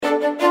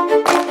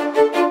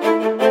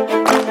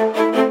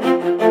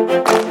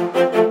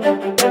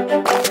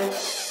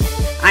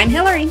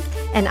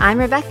I'm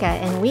Rebecca,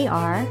 and we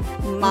are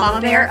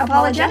Mama Bear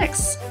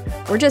Apologetics.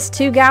 We're just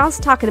two gals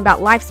talking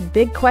about life's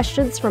big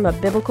questions from a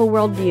biblical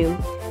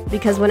worldview.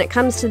 Because when it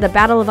comes to the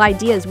battle of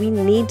ideas, we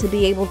need to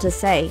be able to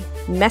say,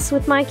 mess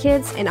with my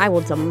kids and I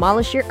will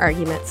demolish your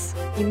arguments.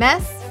 You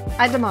mess,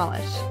 I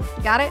demolish.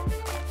 Got it?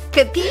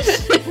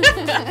 Capiche?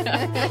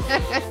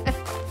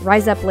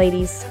 Rise up,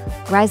 ladies.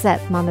 Rise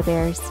up, Mama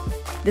Bears.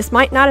 This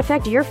might not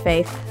affect your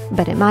faith,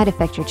 but it might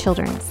affect your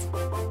children's.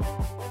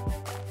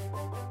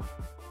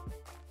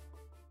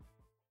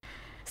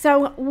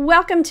 So,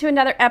 welcome to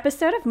another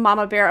episode of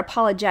Mama Bear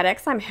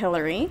Apologetics. I'm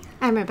Hillary.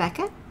 I'm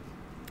Rebecca.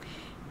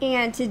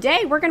 And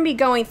today we're going to be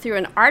going through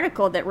an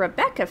article that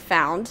Rebecca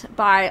found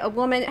by a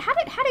woman. How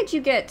did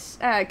you get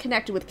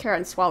connected with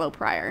Karen Swallow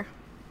Prior?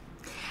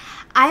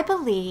 I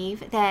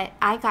believe that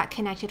I got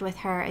connected with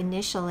her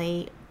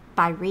initially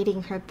by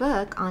reading her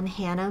book on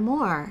Hannah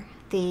More,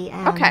 the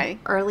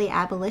early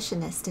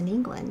abolitionist in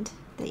England.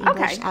 The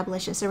English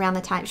abolitionist around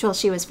the time. Well,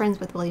 she was friends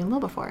with William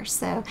Wilberforce,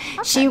 so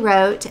she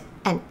wrote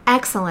an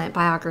excellent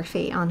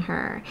biography on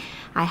her.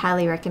 I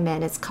highly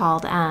recommend. It's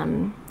called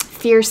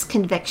Fierce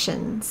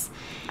Convictions.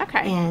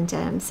 Okay.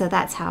 And so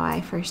that's how I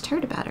first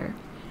heard about her.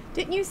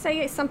 Didn't you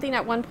say something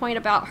at one point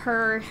about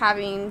her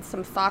having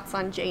some thoughts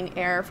on Jane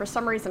Eyre? For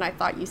some reason, I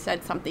thought you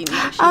said something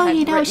that she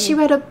had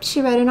written.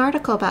 She wrote an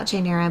article about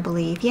Jane Eyre, I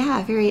believe.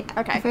 Yeah,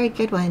 a very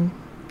good one.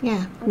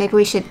 Yeah, maybe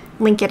we should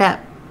link it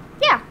up.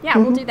 Yeah,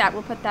 we'll do that.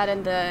 We'll put that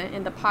in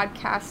the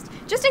podcast.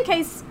 Just in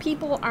case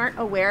people aren't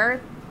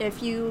aware,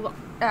 if you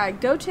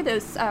go to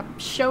those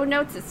show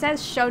notes, it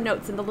says show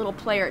notes in the little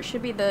player. It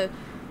should be the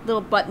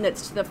little button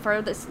that's to the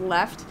furthest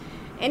left.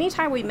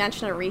 Anytime we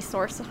mention a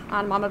resource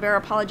on Mama Bear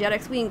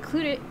Apologetics, we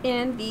include it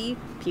in the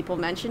People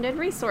Mentioned in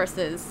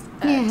Resources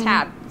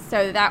tab.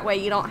 So that way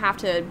you don't have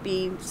to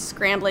be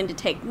scrambling to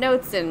take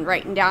notes and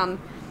writing down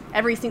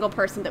every single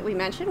person that we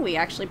mention. We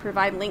actually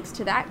provide links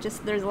to that.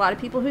 Just there's a lot of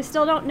people who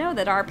still don't know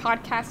that our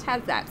podcast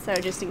has that. So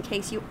just in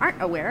case you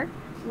aren't aware,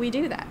 we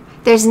do that.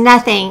 There's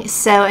nothing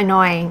so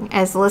annoying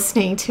as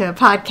listening to a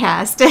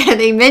podcast and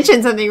they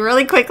mention something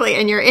really quickly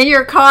and you're in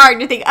your car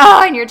and you think,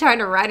 and you're trying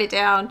to write it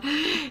down.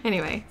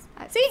 Anyway.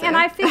 See, and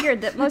I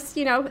figured that most,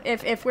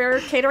 if we're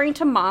catering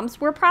to moms,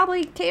 we're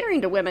probably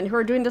catering to women who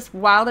are doing this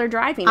while they're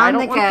driving. I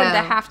don't want them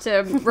to have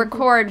to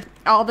record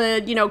all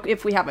the,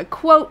 if we have a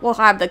quote, we'll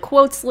have the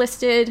quotes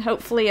listed.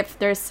 Hopefully, if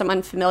there's some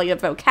unfamiliar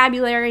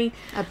vocabulary,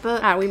 a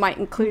book, we might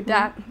include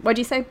that. What'd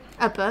you say?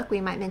 A book. We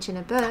might mention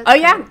a book. Oh,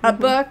 yeah. A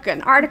book,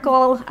 an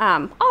article,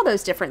 all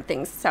those different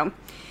things. So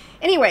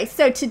anyway,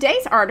 so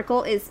today's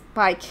article is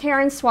by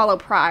Karen Swallow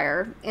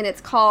Prior, and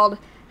it's called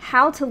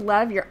How to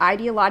Love Your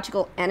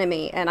Ideological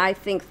Enemy. And I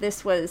think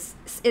it's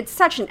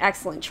such an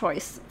excellent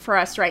choice for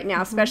us right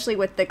now, especially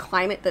with the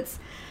climate that's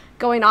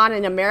going on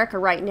in America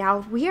right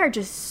now. We are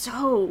just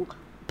so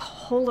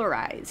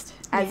polarized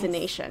as a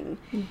nation.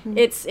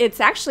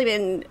 It's actually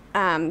been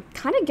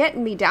kind of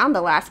getting me down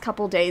the last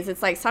couple days.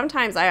 It's like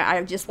sometimes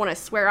I just want to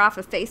swear off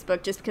of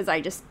Facebook just because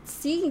I just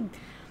see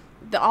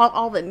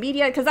all the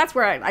media, because that's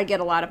where I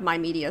get a lot of my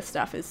media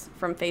stuff is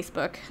from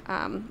Facebook.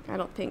 I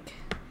don't think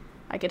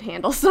I could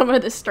handle some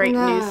of the straight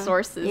news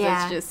sources.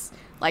 Yeah. It's just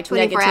like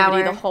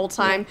negativity the whole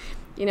time.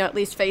 Yeah. At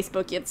least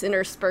Facebook gets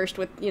interspersed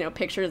with,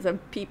 pictures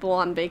of people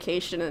on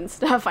vacation and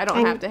stuff. I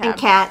don't have to have. And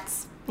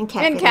cats. And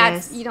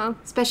cats,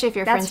 Especially if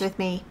you're friends with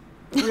me.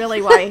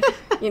 Really why,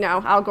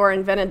 Al Gore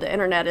invented the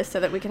internet is so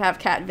that we could have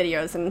cat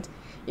videos. And,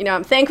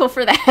 I'm thankful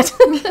for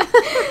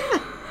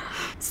that.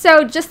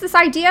 So just this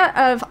idea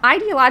of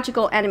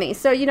ideological enemy.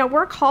 So,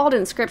 we're called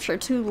in Scripture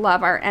to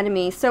love our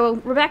enemy. So,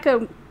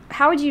 Rebecca,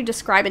 how would you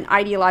describe an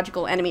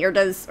ideological enemy, or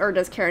does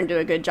Karen do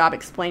a good job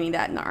explaining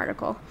that in the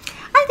article?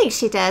 I think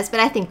she does, but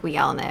I think we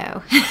all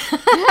know.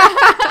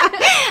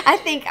 I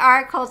think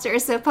our culture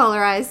is so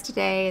polarized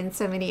today in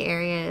so many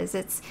areas.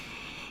 It's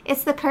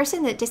the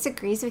person that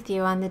disagrees with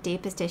you on the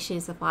deepest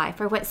issues of life,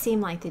 or what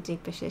seem like the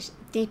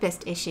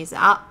deepest issues.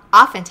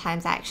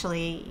 Oftentimes,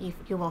 actually,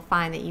 you will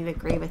find that you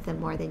agree with them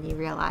more than you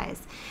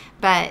realize.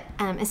 But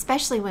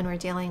especially when we're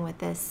dealing with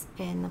this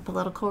in the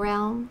political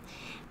realm,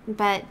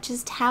 but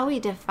just how we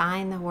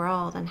define the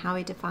world and how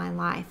we define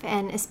life,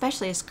 and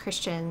especially as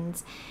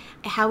Christians,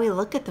 how we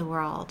look at the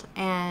world,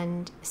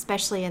 and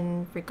especially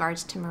in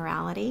regards to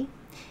morality.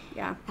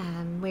 Yeah.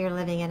 We are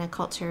living in a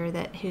culture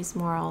whose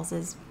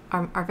morals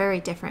are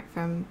very different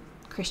from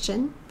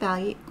Christian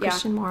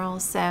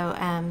morals. So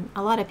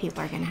a lot of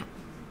people are going to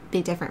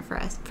be different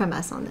from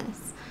us on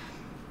this.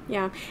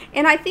 Yeah,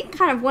 and I think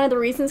kind of one of the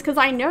reasons, because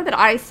I know that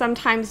I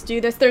sometimes do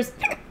this. There's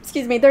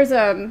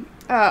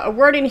a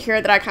word in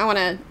here that I kind of want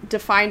to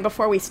define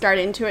before we start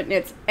into it, and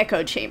it's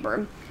echo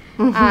chamber.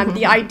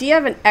 The idea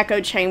of an echo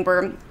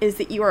chamber is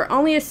that you are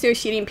only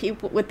associating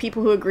people with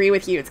people who agree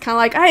with you. It's kind of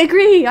like, I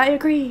agree.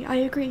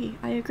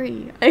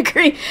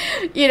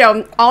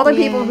 All the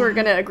people who are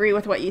going to agree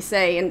with what you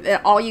say, and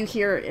all you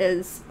hear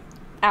is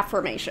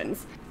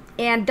affirmations.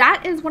 And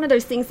that is one of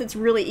those things that's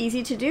really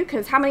easy to do,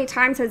 because how many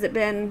times has it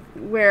been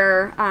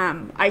where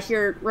I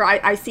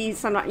see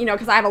some,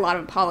 because I have a lot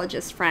of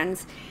apologist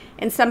friends,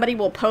 and somebody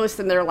will post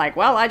and they're like,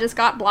 well, I just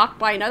got blocked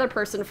by another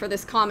person for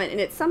this comment,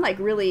 and it's some like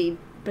really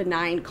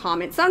benign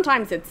comment.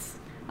 Sometimes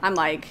I'm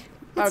like,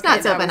 it's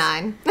not so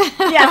benign.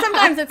 Yeah,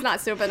 sometimes it's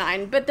not so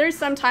benign, but there's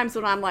sometimes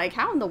when I'm like,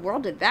 how in the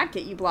world did that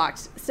get you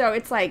blocked? So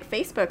it's like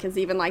Facebook is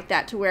even like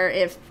that, to where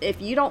if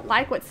you don't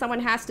like what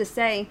someone has to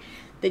say,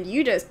 then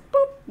you just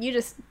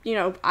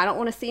I don't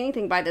want to see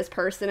anything by this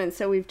person, and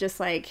so we've just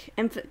like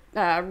and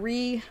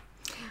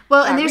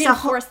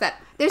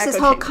there's this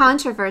whole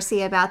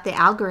controversy about the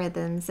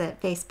algorithms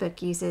that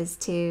Facebook uses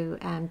to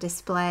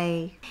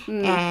display.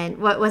 And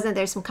wasn't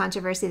there some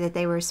controversy that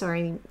they were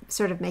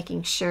sort of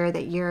making sure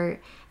that your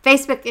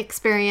Facebook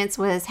experience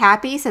was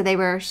happy, so they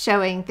were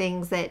showing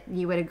things that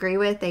you would agree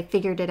with. They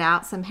figured it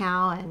out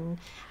somehow, and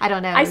I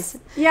don't know. I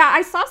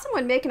saw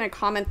someone making a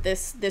comment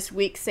this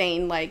week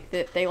saying like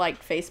that they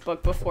liked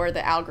Facebook before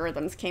the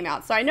algorithms came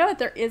out. So I know that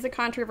there is a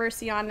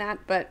controversy on that,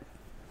 but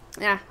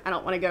I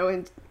don't want to go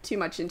in too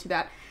much into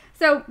that.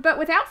 So, but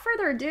without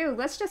further ado,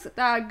 let's just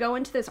go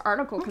into this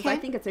article, because I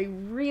think it's a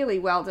really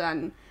well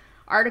done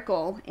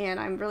article, and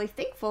I'm really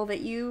thankful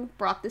that you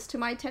brought this to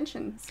my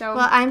attention. So,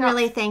 well, I'm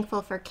really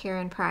thankful for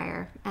Karen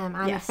Pryor. I'm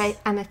a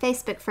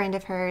Facebook friend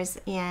of hers,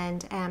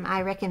 and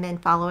I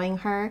recommend following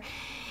her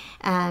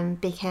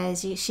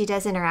because she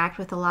does interact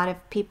with a lot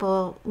of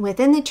people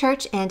within the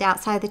church and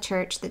outside the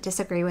church that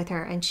disagree with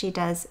her, and she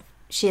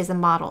is a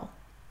model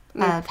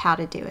of how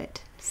to do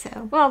it.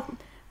 So, well,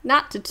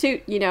 not to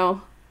toot,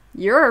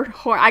 your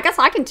horn. I guess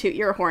I can toot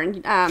your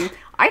horn.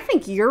 I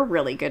think you're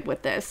really good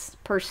with this,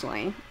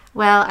 personally.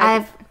 Well,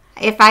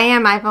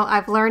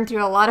 I've learned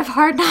through a lot of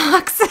hard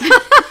knocks,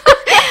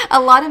 a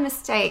lot of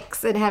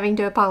mistakes, and having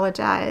to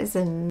apologize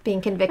and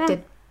being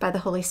convicted by the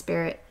Holy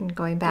Spirit and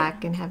going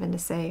back and having to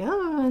say,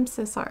 "Oh, I'm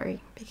so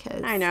sorry,"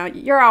 because I know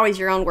you're always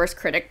your own worst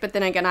critic, but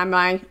then again, I'm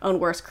my own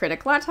worst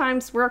critic. A lot of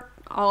times we're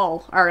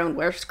all our own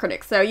worst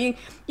critics. So you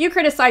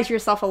criticize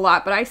yourself a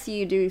lot, but I see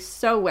you do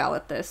so well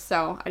at this.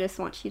 So I just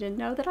want you to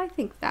know that I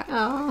think that.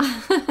 Oh.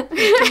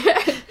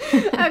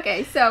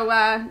 Okay,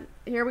 so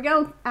here we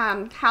go.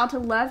 How to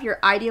love your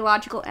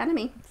ideological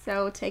enemy.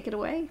 So take it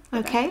away.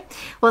 Okay.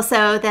 Well,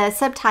 so the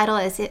subtitle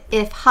is,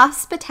 if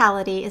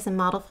hospitality is a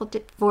model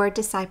for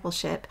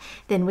discipleship,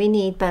 then we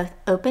need both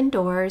open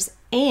doors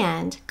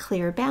and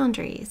clear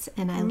boundaries.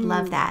 And I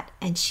love that.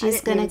 And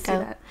she's going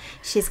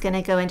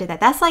to go into that.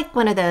 That's like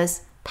one of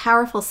those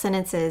powerful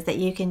sentences that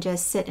you can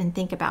just sit and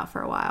think about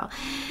for a while.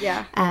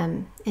 Yeah.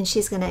 And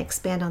she's going to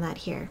expand on that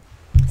here.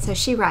 So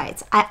she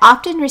writes, I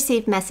often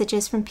receive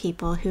messages from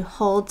people who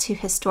hold to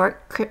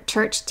historic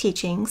church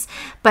teachings,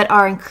 but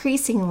are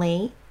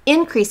increasingly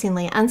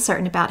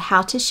uncertain about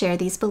how to share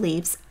these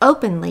beliefs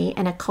openly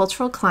in a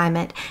cultural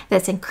climate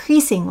that's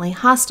increasingly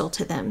hostile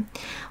to them.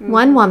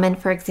 One woman,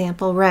 for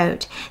example,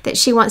 wrote that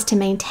she wants to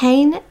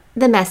maintain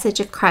the message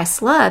of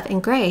Christ's love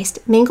and grace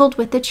mingled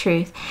with the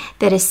truth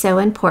that is so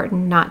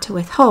important not to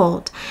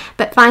withhold,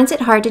 but finds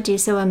it hard to do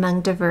so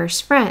among diverse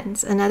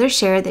friends. Another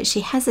shared that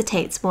she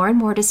hesitates more and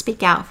more to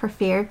speak out for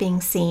fear of being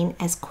seen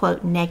as,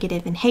 quote,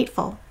 negative and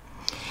hateful.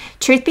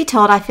 Truth be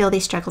told, I feel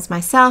these struggles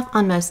myself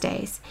on most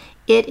days.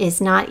 It is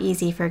not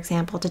easy, for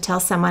example, to tell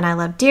someone I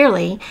love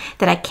dearly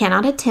that I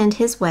cannot attend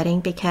his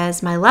wedding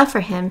because my love for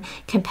him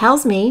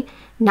compels me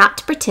not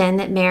to pretend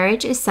that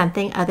marriage is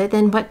something other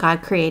than what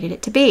God created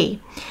it to be.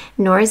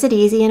 Nor is it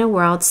easy in a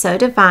world so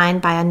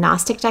defined by a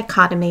Gnostic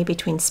dichotomy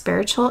between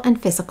spiritual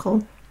and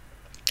physical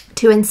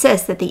to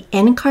insist that the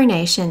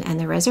incarnation and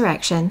the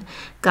resurrection,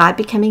 God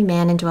becoming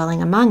man and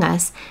dwelling among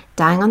us,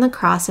 dying on the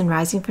cross and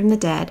rising from the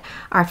dead,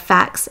 are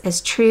facts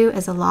as true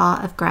as a law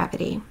of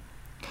gravity.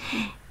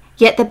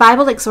 Yet the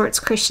Bible exhorts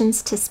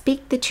Christians to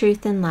speak the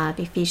truth in love,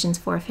 Ephesians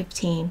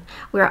 4:15.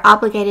 We are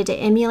obligated to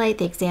emulate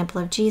the example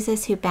of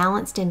Jesus, who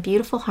balanced in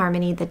beautiful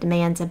harmony the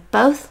demands of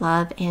both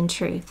love and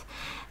truth.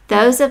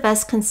 Those of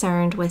us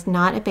concerned with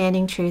not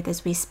abandoning truth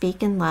as we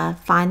speak in love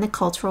find the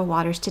cultural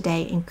waters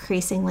today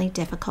increasingly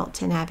difficult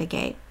to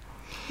navigate.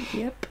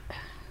 Yep.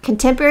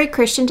 Contemporary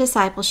Christian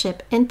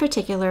discipleship, in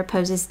particular,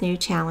 poses new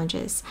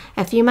challenges.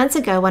 A few months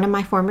ago, one of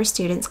my former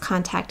students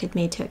contacted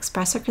me to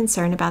express her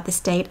concern about the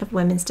state of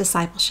women's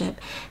discipleship,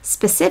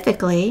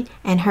 specifically,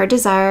 and her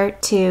desire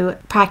to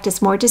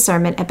practice more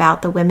discernment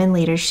about the women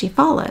leaders she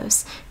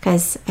follows.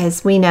 Because,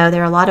 as we know,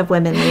 there are a lot of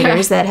women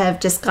leaders that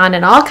have just gone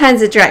in all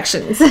kinds of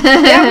directions.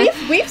 Yeah,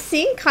 we've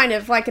seen kind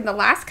of like in the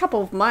last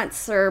couple of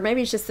months, or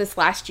maybe it's just this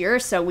last year or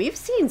so, we've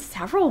seen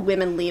several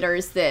women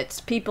leaders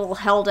that people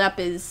held up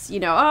as,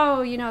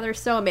 they're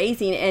so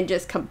amazing, and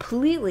just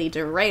completely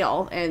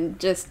derail and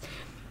just...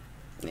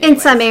 Anyways. In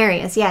some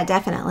areas, yeah,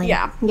 definitely.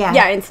 Yeah,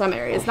 in some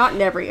areas, not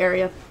in every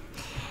area.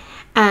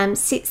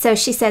 So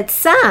she said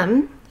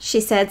some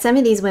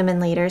of these women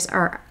leaders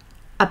are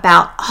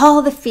about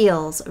all the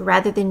feels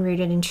rather than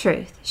rooted in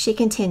truth. She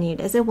continued,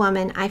 as a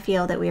woman, I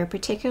feel that we are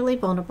particularly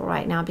vulnerable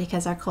right now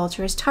because our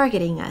culture is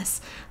targeting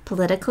us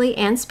politically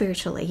and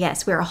spiritually.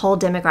 Yes, we're a whole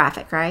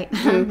demographic, right?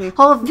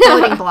 Whole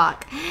voting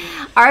block.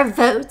 Our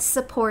votes,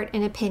 support,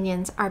 and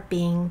opinions are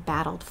being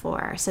battled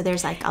for. So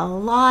there's like a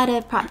lot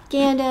of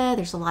propaganda.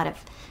 There's a lot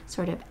of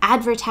sort of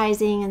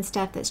advertising and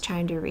stuff that's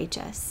trying to reach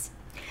us.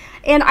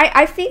 And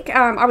I think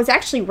I was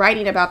actually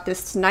writing about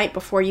this tonight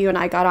before you and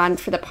I got on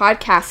for the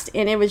podcast,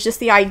 and it was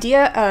just the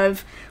idea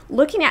of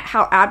looking at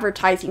how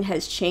advertising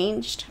has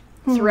changed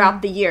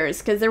throughout the years.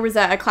 Because there was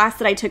a class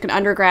that I took in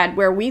undergrad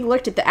where we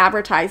looked at the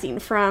advertising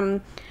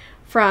from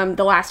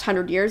the last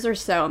 100 years or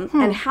so,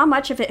 and how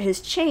much of it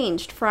has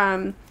changed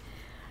from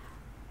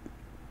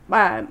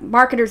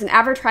marketers and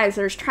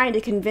advertisers trying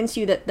to convince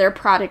you that their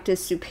product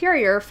is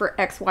superior for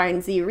X, Y,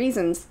 and Z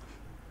reasons.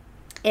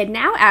 And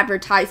now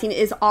advertising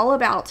is all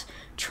about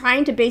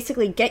trying to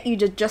basically get you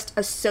to just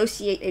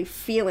associate a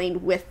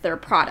feeling with their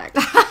product.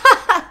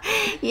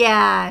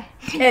 Yeah.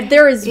 And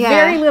there is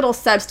very little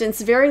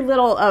substance, very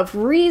little of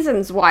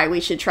reasons why we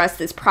should trust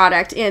this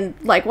product. And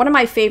like one of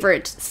my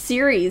favorite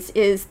series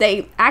is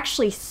they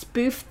actually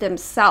spoof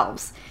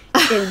themselves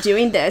in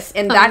doing this.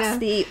 And that's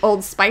the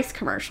Old Spice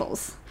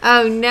commercials.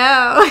 Oh,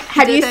 no.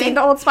 Have you seen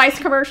the Old Spice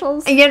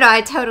commercials? You know,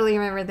 I totally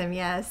remember them,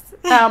 yes.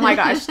 Oh, my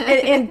gosh.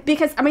 And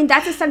because, I mean,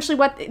 that's essentially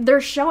what they're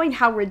showing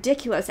how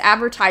ridiculous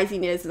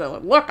advertising is.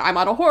 Look, I'm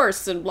on a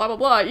horse and blah, blah,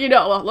 blah. You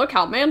know, look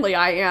how manly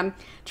I am.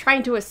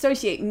 Trying to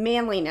associate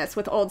manliness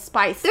with Old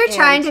Spice. They're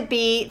trying to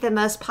be the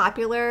most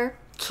popular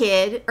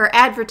kid or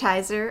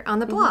advertiser on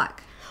the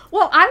block.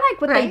 Well, I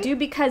like what they do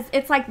because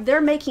it's like they're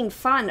making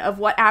fun of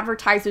what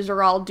advertisers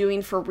are all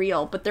doing for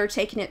real, but they're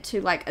taking it to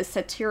like a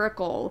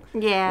satirical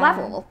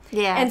level.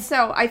 Yeah. And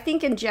so I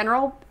think in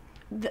general,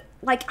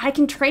 like I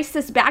can trace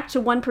this back to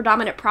one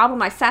predominant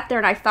problem. I sat there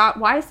and I thought,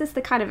 why is this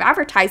the kind of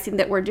advertising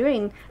that we're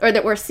doing or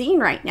that we're seeing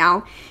right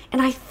now? And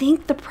I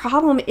think the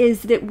problem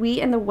is that we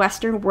in the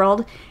Western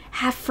world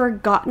have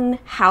forgotten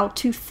how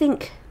to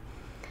think.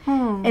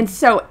 And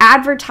so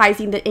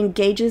advertising that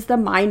engages the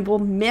mind will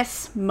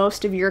miss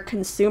most of your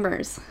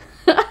consumers.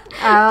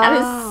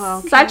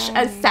 That is such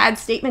a sad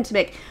statement to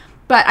make.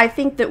 But I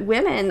think that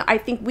women,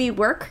 we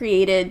were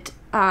created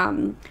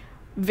a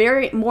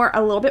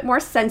little bit more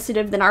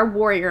sensitive than our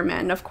warrior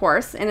men, of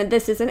course. And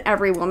this isn't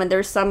every woman.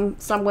 There's some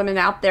women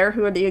out there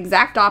who are the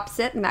exact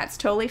opposite, and that's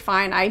totally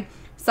fine. I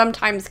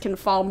sometimes can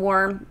fall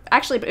more.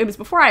 Actually, it was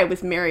before I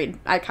was married.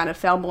 I kind of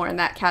fell more in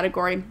that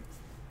category.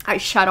 I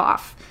shut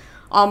off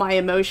all my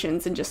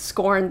emotions and just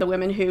scorned the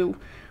women who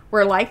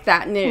were like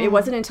that. And it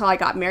wasn't until I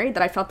got married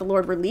that I felt the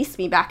Lord release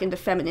me back into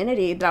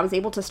femininity that I was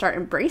able to start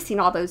embracing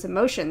all those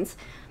emotions.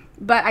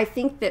 But I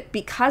think that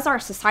because our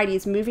society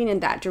is moving in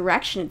that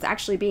direction, it's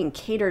actually being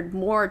catered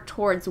more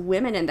towards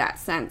women in that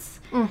sense.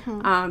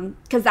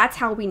 Because that's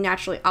how we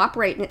naturally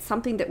operate. And it's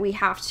something that we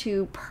have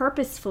to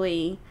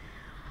purposefully...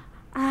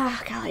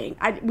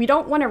 we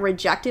don't want to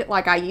reject it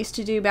like I used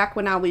to do back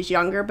when I was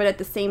younger, but at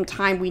the same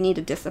time, we need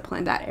to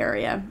discipline that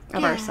area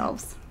of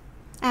ourselves.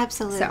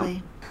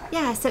 Absolutely.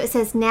 So it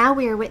says, now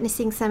we are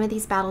witnessing some of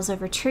these battles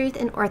over truth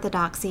and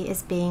orthodoxy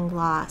is being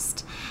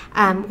lost.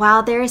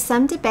 While there is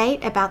some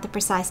debate about the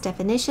precise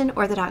definition,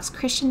 Orthodox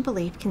Christian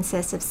belief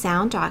consists of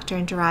sound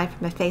doctrine derived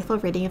from a faithful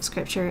reading of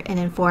Scripture and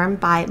informed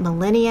by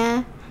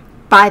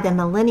the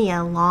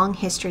millennia-long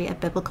history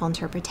of biblical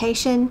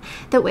interpretation,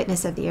 the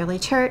witness of the early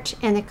church,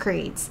 and the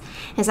creeds.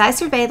 As I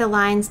survey the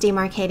lines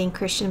demarcating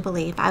Christian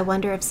belief, I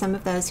wonder if some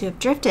of those who have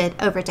drifted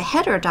over to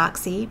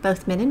heterodoxy,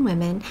 both men and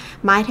women,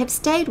 might have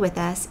stayed with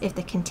us if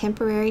the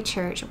contemporary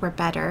church were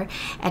better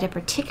at a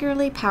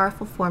particularly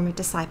powerful form of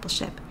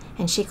discipleship.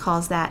 And she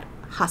calls that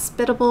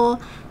hospitable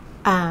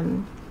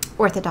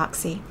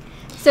orthodoxy.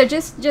 So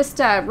just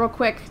real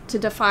quick to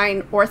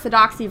define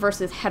orthodoxy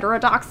versus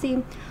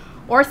heterodoxy.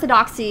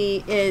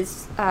 Orthodoxy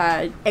is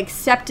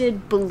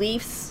accepted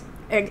beliefs,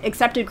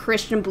 accepted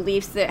Christian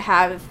beliefs that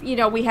have,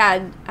 we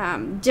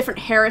had different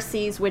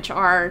heresies,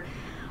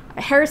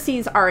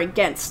 heresies are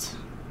against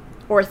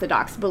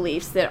Orthodox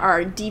beliefs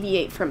that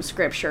deviate from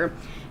Scripture.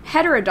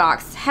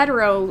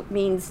 Hetero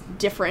means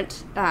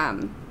different,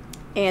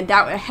 and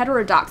that a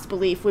heterodox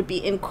belief would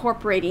be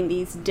incorporating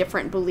these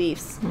different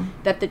beliefs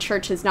that the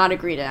church has not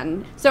agreed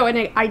on. So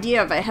an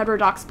idea of a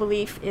heterodox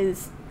belief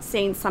is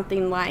saying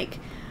something like,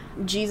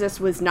 Jesus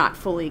was not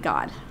fully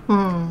God,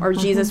 or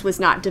Jesus was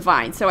not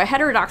divine. So a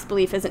heterodox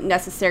belief isn't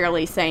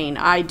necessarily saying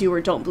I do or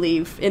don't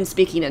believe in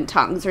speaking in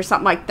tongues or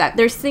something like that.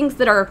 There's things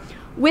that are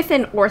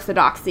within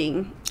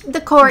orthodoxy. The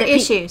core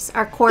issues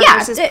are core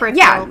versus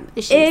peripheral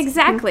issues.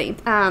 Exactly.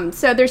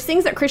 So there's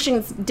things that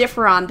Christians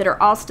differ on that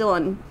are all still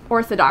in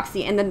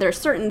orthodoxy, and then there's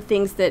certain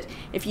things that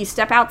if you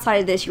step outside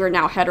of this, you are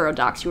now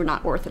heterodox, you are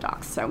not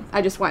orthodox. So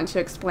I just wanted to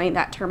explain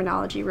that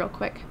terminology real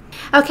quick.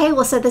 Okay,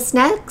 well, so this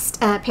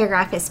next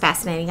paragraph is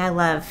fascinating. I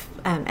love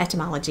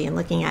etymology and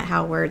looking at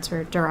how words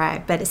were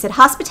derived. But it said,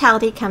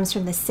 hospitality comes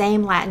from the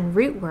same Latin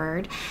root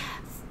word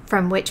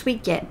from which we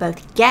get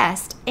both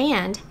guest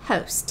and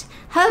host.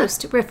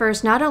 Host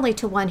refers not only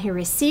to one who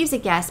receives a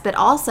guest, but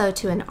also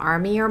to an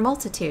army or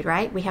multitude,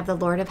 right? We have the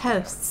Lord of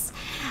hosts,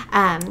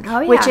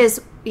 which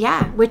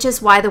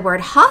is why the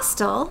word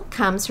hostile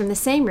comes from the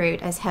same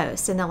root as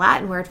host. And the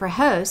Latin word for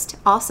host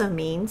also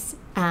means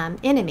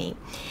enemy.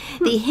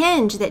 The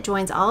hinge that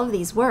joins all of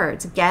these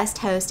words, guest,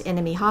 host,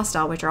 enemy,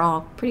 hostile, which are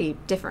all pretty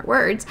different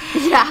words,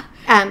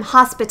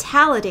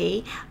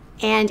 hospitality,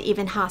 and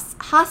even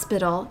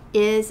hospital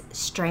is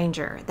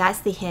stranger. That's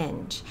the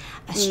hinge.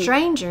 A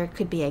stranger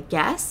could be a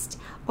guest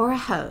or a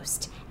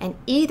host, and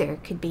either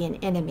could be an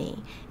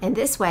enemy. In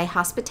this way,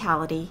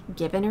 hospitality,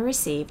 given or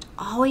received,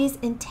 always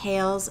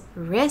entails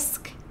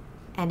risk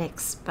and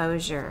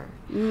exposure.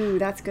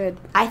 That's good.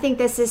 I think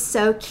this is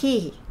so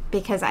key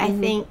because I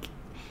think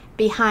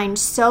behind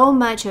so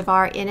much of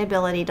our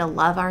inability to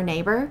love our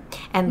neighbor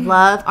and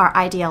love our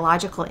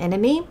ideological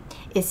enemy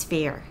is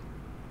fear.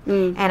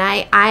 And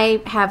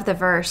I have the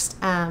verse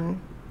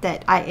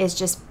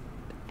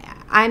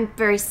I'm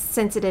very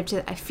sensitive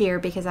to fear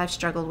because I've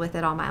struggled with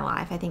it all my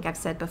life. I think I've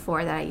said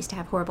before that I used to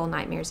have horrible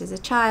nightmares as a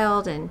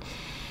child, and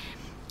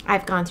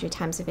I've gone through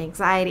times of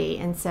anxiety.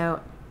 And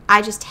so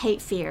I just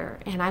hate fear,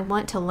 and I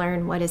want to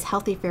learn what is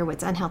healthy fear,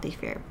 what's unhealthy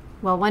fear.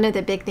 Well, one of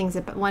the big things,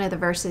 one of the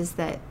verses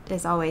that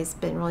has always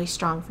been really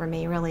strong for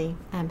me, really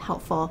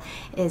helpful,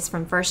 is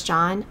from 1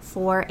 John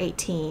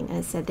 4:18. And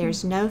it said,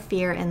 "There's no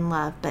fear in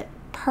love, but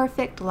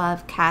perfect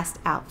love casts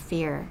out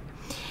fear."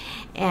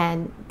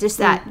 And just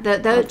that,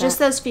 just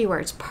those few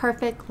words,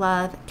 perfect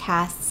love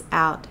casts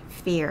out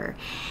fear.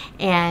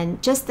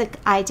 And just the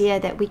idea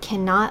that we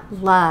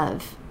cannot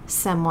love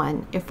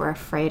someone if we're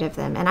afraid of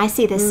them. And I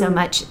see this so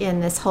much in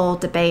this whole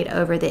debate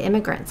over the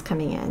immigrants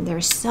coming in.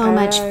 There's so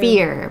much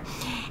fear.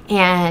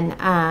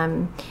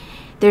 And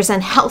there's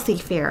unhealthy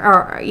fear,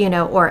 or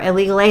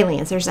illegal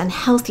aliens. There's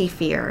unhealthy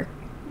fear.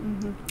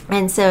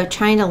 And so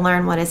trying to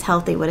learn what is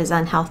healthy, what is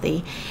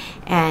unhealthy,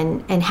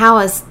 and how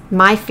is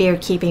my fear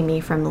keeping me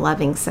from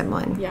loving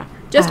someone. Yeah.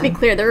 Just to be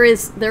clear, there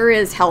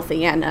is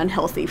healthy and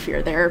unhealthy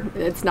fear there.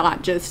 It's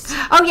not just...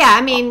 Oh, yeah.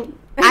 I mean,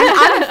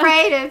 I'm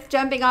afraid of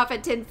jumping off a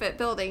 10-foot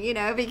building,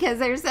 because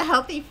there's a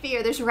healthy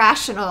fear. There's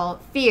rational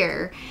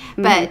fear.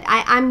 But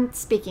I'm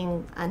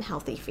speaking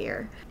unhealthy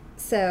fear.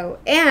 So,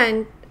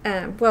 and...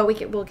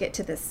 we'll get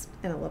to this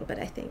in a little bit,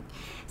 I think.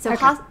 So,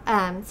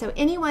 so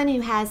anyone who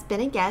has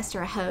been a guest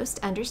or a host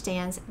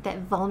understands that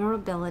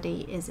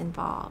vulnerability is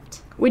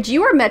involved. Which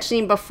you were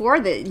mentioning before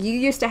that you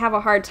used to have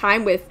a hard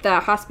time with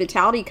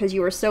hospitality because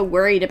you were so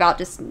worried about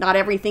just not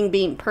everything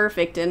being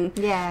perfect. And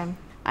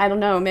I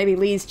don't know, maybe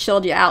Lee's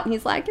chilled you out and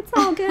he's like, it's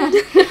all good.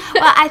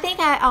 Well, I think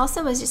I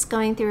also was just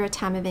going through a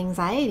time of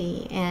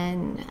anxiety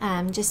and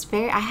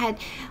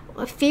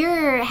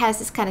fear has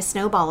this kind of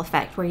snowball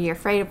effect where you're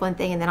afraid of one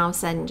thing and then all of a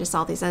sudden just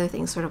all these other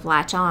things sort of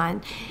latch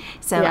on.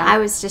 So I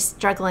was just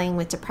struggling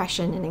with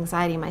depression and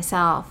anxiety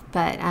myself.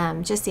 But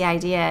just the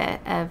idea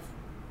of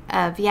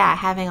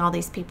having all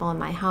these people in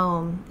my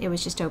home, it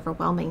was just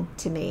overwhelming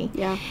to me.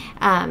 Yeah.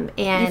 And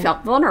you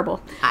felt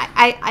vulnerable.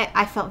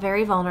 I felt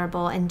very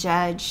vulnerable and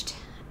judged.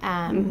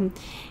 And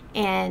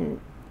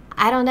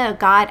I don't know,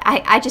 God,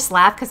 I just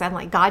laugh because I'm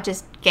like, God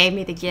just gave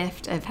me the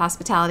gift of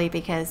hospitality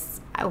because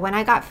when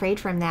I got freed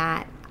from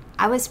that,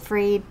 I was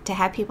freed to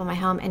have people in my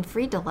home and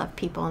freed to love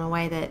people in a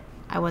way that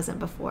I wasn't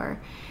before.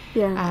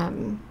 Yeah.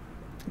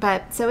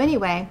 But so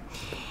anyway,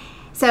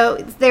 so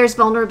there's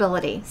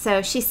vulnerability.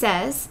 So she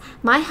says,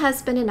 my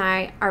husband and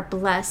I are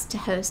blessed to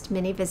host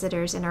many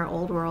visitors in our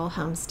old rural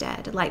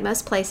homestead. Like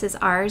most places,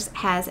 ours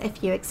has a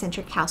few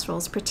eccentric house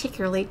rules,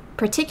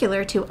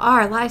 particular to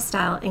our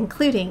lifestyle,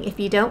 including if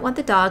you don't want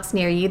the dogs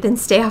near you, then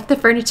stay off the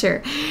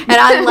furniture. And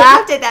I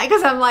laughed at that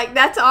because I'm like,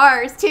 that's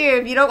ours too.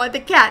 If you don't want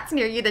the cats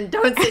near you, then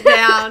don't sit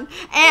down.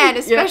 And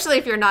especially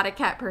if you're not a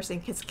cat person,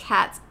 because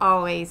cats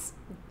always...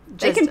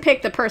 They can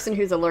pick the person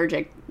who's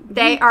allergic.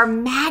 They are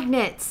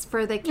magnets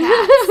for the cats.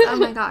 Oh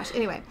my gosh.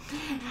 Anyway,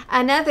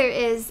 another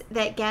is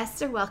that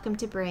guests are welcome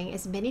to bring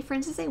as many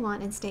friends as they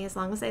want and stay as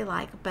long as they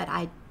like, but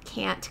I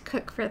can't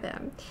cook for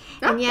them.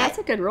 And yet, that's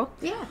a good rule.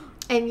 Yeah.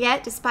 And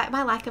yet, despite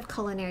my lack of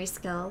culinary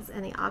skills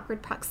and the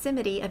awkward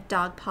proximity of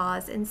dog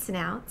paws and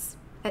snouts,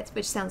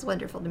 which sounds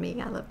wonderful to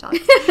me. I love dogs.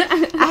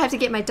 I have to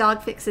get my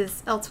dog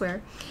fixes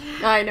elsewhere.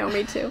 I know,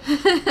 me too.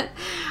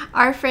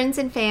 Our friends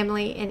and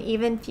family and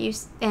even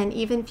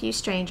few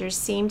strangers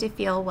seem to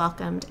feel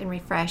welcomed and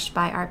refreshed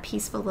by our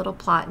peaceful little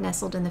plot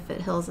nestled in the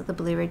foothills of the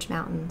Blue Ridge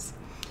Mountains.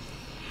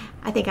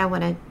 I think I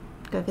want to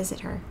go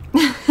visit her.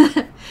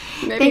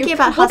 Maybe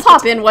we'll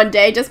pop in one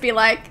day, just be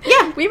like,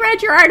 yeah, we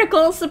read your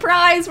article,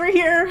 surprise, we're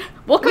here.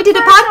 We did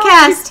a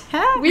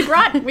podcast.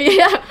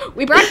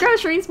 We brought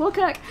groceries, we'll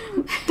cook.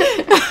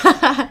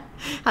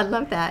 I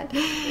love that.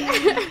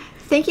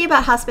 Thinking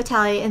about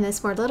hospitality in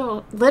this more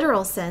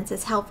literal sense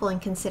is helpful in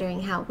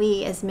considering how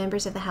we, as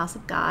members of the house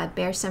of God,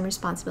 bear some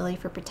responsibility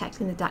for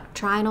protecting the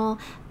doctrinal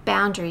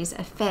boundaries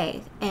of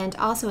faith and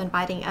also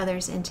inviting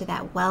others into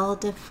that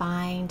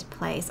well-defined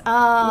place.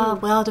 Oh,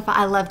 well-defined.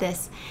 I love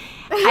this.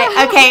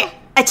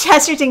 a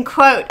Chesterton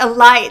quote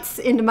alights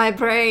into my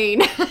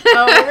brain.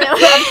 Oh,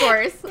 really? Of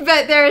course.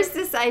 But there's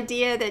this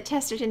idea that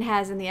Chesterton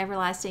has in The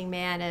Everlasting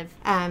Man of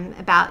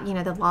about,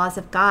 the laws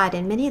of God.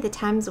 And many of the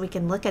times we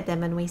can look at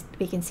them and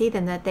we can see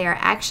them that they are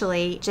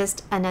actually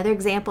just another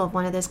example of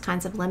one of those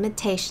kinds of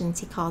limitations,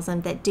 he calls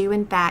them, that do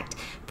in fact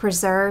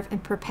preserve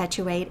and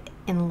perpetuate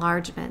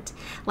enlargement,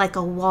 like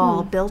a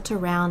wall built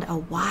around a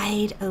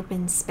wide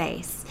open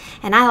space.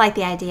 And I like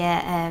the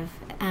idea of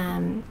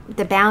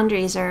the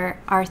boundaries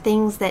are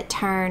things that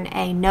turn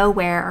a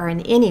nowhere or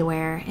an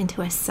anywhere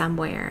into a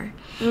somewhere.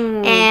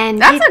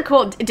 And that's a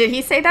cool. Did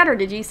he say that or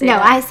did you say that?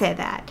 No, I said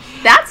that.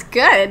 That's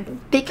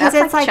good. Because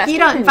that's it's like you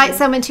don't invite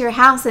someone to your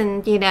house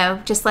and,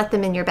 just let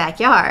them in your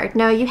backyard.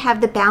 No, you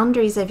have the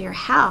boundaries of your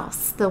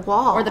house, the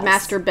walls. Or the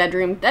master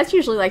bedroom. That's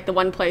usually like the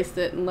one place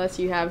that unless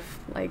you have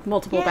like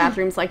multiple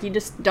bathrooms, like you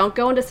just don't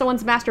go into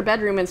someone's master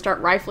bedroom and start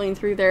rifling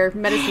through their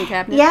medicine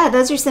cabinet. Yeah,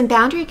 those are some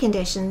boundary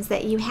conditions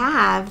that you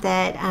have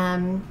that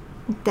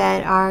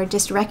are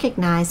just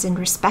recognized and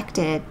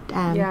respected.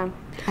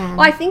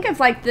 Well, I think of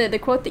like the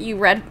quote that you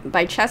read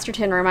by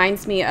Chesterton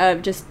reminds me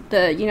of just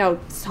the,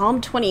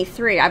 Psalm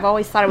 23. I've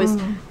always thought it was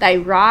thy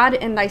rod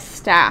and thy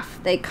staff,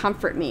 they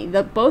comfort me.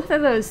 Both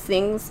of those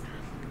things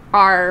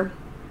are,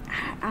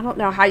 I don't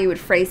know how you would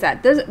phrase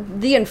that. Those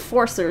the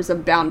enforcers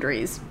of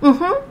boundaries.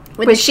 Mm-hmm.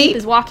 When the sheep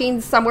is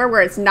walking somewhere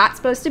where it's not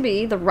supposed to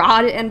be, the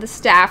rod and the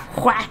staff,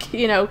 whack,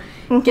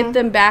 get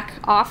them back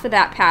off of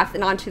that path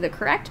and onto the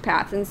correct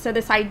path. And so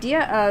this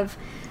idea of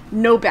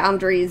no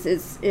boundaries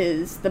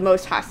is the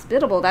most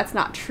hospitable. That's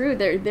not true.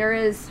 There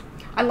is,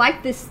 I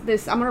like this,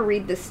 I'm going to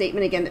read this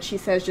statement again that she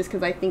says just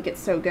because I think it's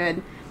so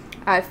good.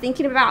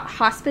 Thinking about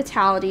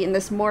hospitality in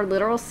this more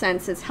literal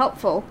sense is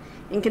helpful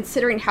in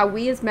considering how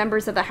we as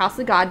members of the house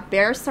of God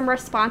bear some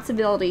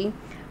responsibility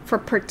for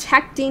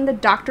protecting the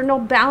doctrinal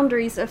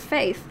boundaries of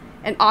faith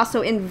and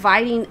also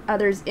inviting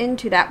others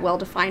into that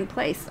well-defined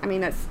place. I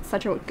mean, that's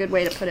such a good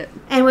way to put it.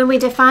 And when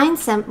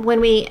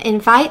we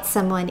invite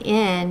someone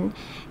in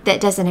that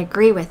doesn't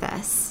agree with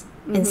us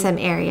in some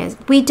areas,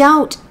 we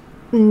don't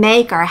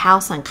make our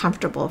house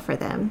uncomfortable for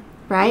them,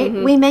 right?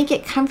 We make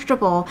it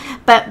comfortable,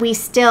 but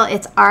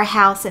it's our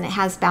house and it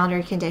has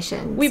boundary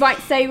conditions. We might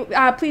say,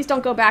 please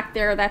don't go back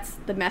there. That's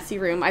the messy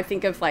room. I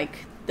think of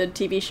like the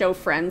TV show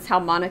Friends, how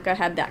Monica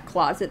had that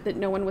closet that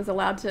no one was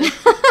allowed to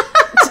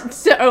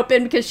to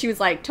open because she was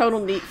like total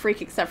neat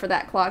freak except for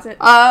that closet.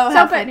 Oh,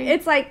 so, but funny.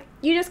 It's like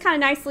you just kind of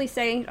nicely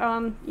say,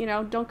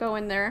 don't go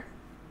in there.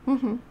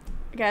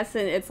 I guess,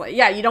 and it's like,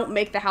 you don't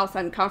make the house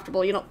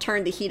uncomfortable. You don't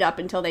turn the heat up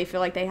until they feel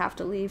like they have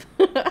to leave.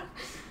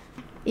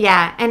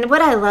 Yeah, and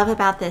what I love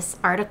about this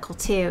article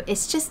too,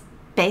 it's just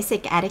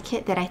basic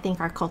etiquette that I think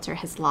our culture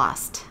has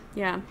lost.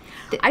 Yeah.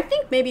 I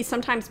think maybe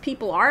sometimes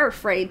people are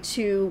afraid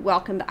to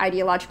welcome the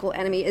ideological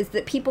enemy is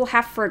that people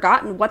have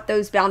forgotten what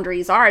those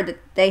boundaries are, that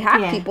they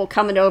have people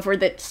coming over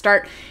that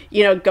start,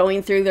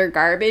 going through their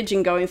garbage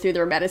and going through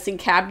their medicine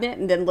cabinet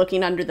and then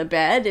looking under the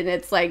bed. And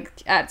it's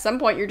like, at some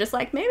point you're just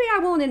like, maybe I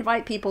won't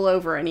invite people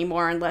over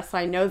anymore unless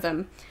I know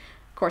them.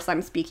 Of course,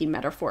 I'm speaking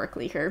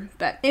metaphorically here.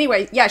 But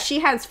anyway,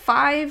 she has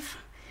five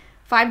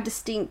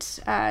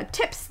distinct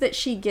tips that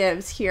she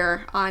gives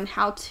here on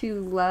how to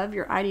love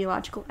your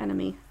ideological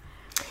enemy.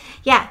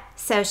 Yeah,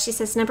 so she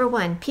says, number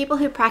 1, people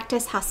who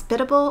practice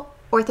hospitable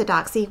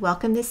orthodoxy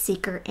welcome the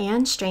seeker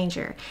and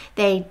stranger.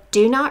 They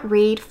do not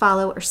read,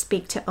 follow, or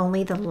speak to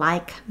only the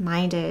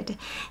like-minded.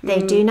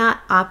 They do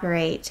not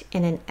operate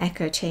in an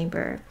echo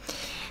chamber.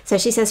 So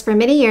she says, for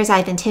many years,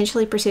 I've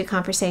intentionally pursued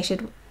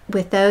conversation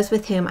with those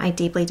with whom I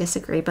deeply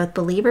disagree, both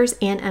believers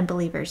and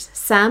unbelievers.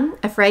 Some,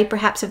 afraid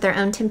perhaps of their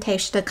own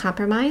temptation to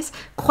compromise,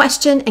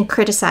 question and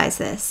criticize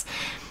this.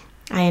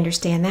 I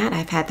understand that.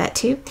 I've had that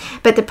too.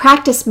 But the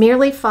practice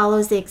merely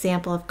follows the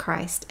example of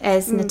Christ.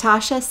 As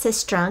Natasha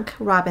Sistrunk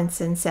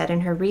Robinson said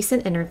in her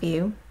recent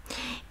interview,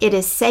 it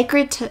is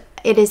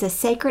a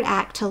sacred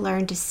act to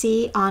learn to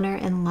see, honor,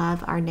 and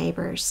love our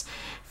neighbors.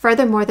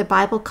 Furthermore, the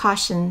Bible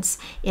cautions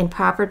in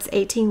Proverbs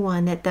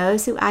 18:1 that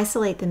those who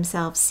isolate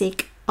themselves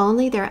seek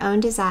only their own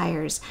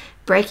desires,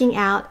 breaking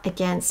out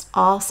against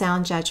all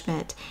sound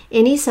judgment.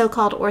 Any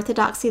so-called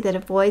orthodoxy that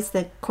avoids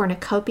the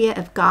cornucopia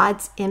of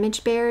God's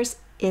image bearers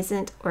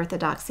isn't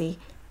orthodoxy,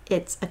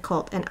 it's a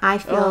cult. And I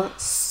feel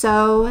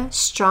so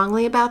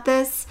strongly about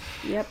this.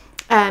 Yep.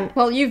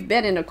 Well, you've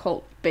been in a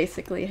cult,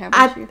 basically,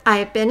 haven't you?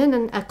 I've been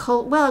in a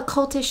cult, a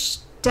cultish,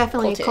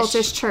 definitely a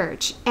cultish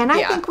church. And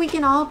I think we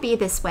can all be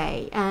this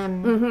way.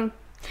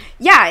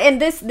 Yeah,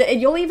 and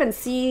you'll even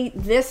see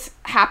this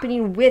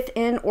happening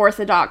within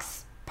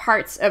Orthodox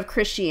parts of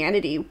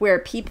Christianity where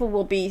people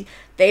will be,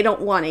 they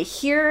don't want to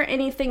hear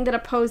anything that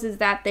opposes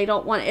that.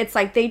 It's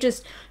like they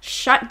just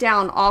shut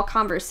down all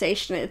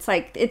conversation. It's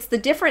like, it's the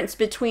difference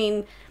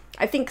between,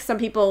 I think some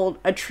people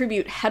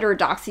attribute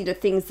heterodoxy to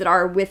things that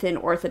are within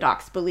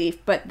Orthodox belief,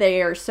 but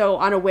they are so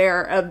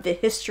unaware of the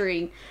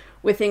history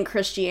within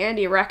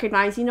Christianity,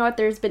 recognize,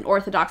 there's been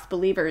Orthodox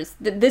believers.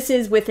 This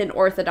is within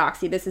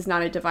Orthodoxy. This is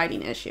not a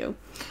dividing issue.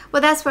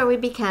 Well, that's where we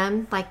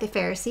become like the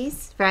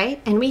Pharisees,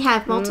 right? And we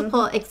have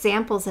multiple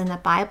examples in the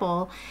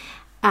Bible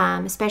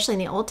especially in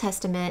the Old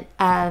Testament,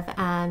 of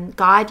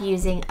God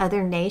using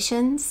other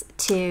nations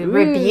to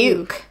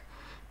rebuke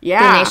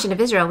the nation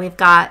of Israel. We've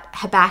got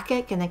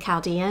Habakkuk and the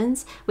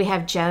Chaldeans. We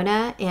have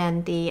Jonah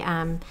and the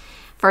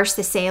first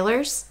the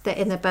sailors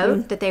in the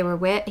boat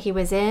that he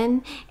was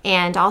in,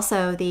 and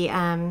also the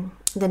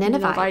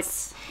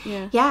Ninevites.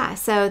 Yeah.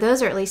 So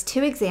those are at least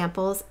two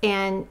examples,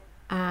 and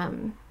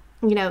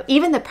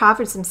even the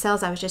Proverbs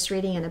themselves. I was just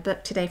reading in a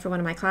book today for one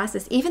of my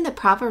classes. Even the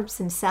Proverbs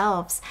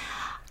themselves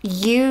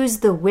use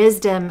the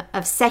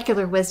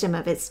secular wisdom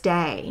of its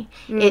day.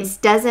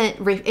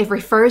 It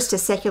refers to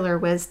secular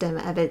wisdom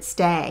of its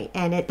day,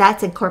 and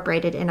that's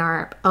incorporated in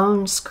our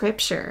own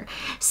scripture.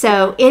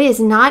 So it is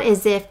not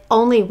as if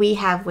only we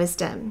have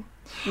wisdom.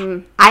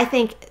 I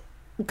think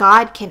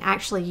God can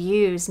actually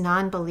use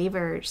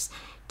non-believers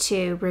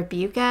to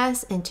rebuke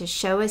us and to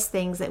show us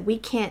things that we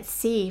can't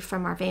see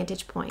from our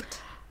vantage point.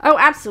 Oh,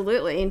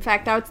 absolutely. In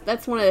fact,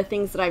 that's one of the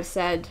things that I've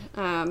said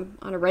on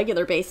a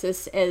regular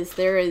basis, is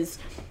there is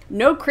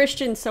no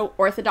Christian so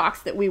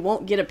orthodox that we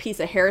won't get a piece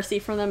of heresy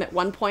from them at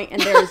one point, and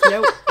there is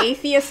no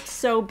atheist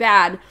so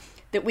bad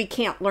that we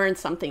can't learn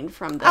something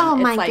from them. Oh,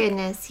 my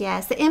goodness,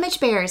 yes. The image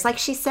bearers, like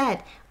she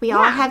said, we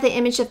all have the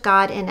image of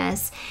God in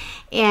us,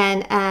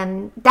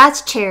 and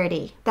that's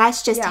charity.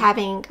 That's just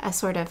having a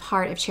sort of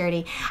heart of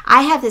charity.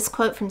 I have this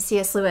quote from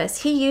C.S.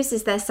 Lewis. He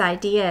uses this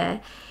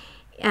idea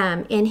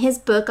in his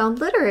book on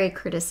literary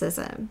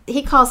criticism.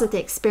 He calls it the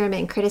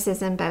experiment in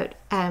criticism, but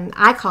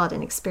I call it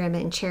an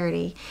experiment in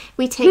charity.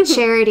 We take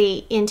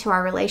charity into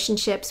our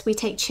relationships. We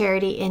take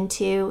charity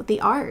into the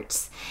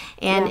arts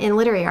and in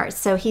literary arts.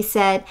 So he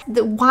said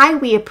that why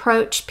we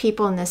approach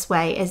people in this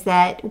way is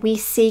that we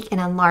seek an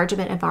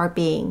enlargement of our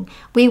being.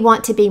 We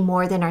want to be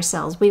more than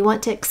ourselves. We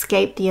want to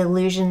escape the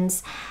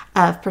illusions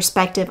of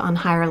perspective on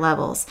higher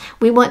levels.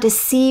 We want to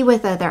see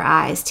with other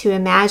eyes, to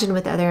imagine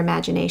with other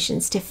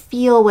imaginations, to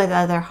feel with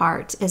other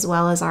hearts as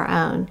well as our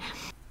own.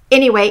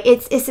 Anyway,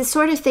 it's the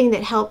sort of thing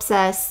that helps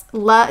us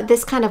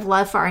this kind of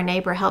love for our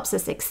neighbor helps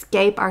us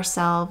escape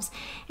ourselves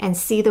and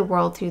see the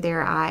world through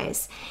their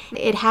eyes.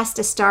 It has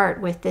to start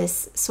with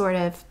this sort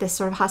of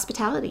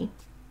hospitality.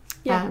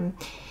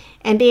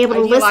 And be able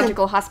to listen.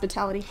 Ideological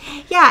hospitality.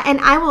 Yeah, and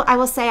I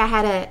will say I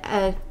had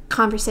a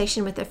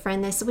conversation with a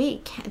friend this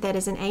week that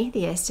is an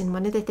atheist, and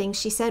one of the things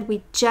she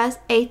said,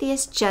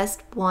 atheists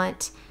just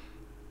want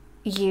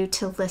you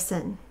to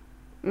listen.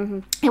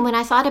 And when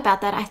I thought about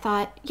that, I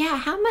thought,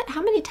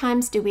 how many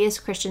times do we as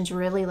Christians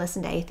really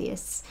listen to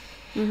atheists?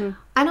 I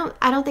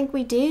don't think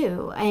we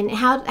do. And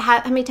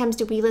how many times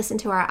do we listen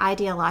to our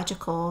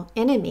ideological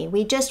enemy?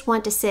 We just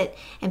want to sit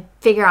and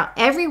figure out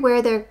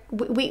everywhere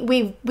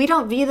we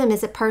don't view them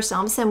as a person.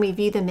 All of a sudden we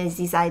view them as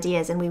these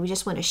ideas, and we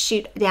just want to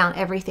shoot down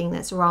everything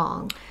that's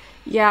wrong.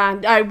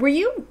 Yeah. Were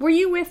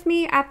you with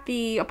me at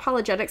the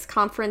apologetics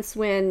conference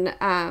when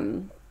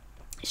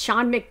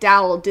Sean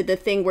McDowell did the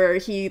thing where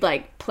he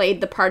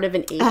played the part of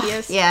an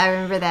atheist? Yeah, I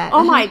remember that.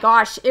 Oh my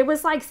gosh, it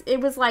was like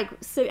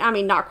I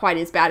mean, not quite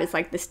as bad as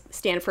the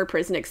Stanford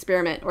Prison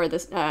Experiment or the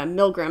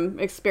Milgram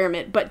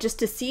Experiment, but just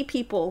to see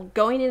people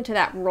going into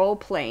that role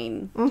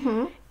playing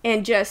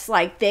and just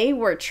they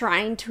were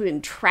trying to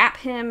entrap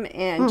him,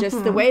 and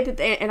just the way that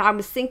and I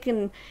was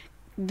thinking,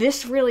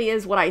 this really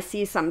is what I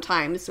see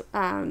sometimes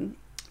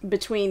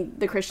between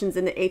the Christians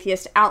and the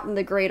atheists out in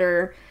the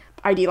greater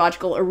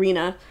ideological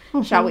arena,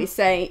 shall we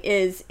say,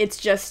 it's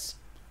just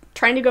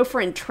trying to go for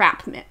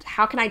entrapment.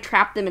 How can I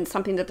trap them in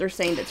something that they're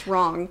saying that's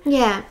wrong?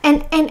 Yeah,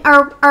 and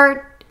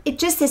it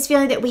just this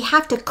feeling that we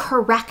have to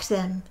correct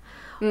them,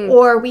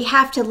 or we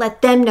have to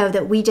let them know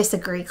that we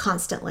disagree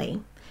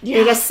constantly,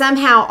 because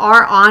somehow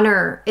our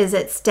honor is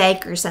at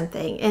stake or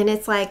something. And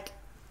it's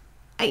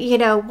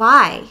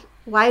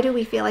why do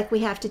we feel like we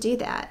have to do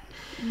that?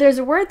 There's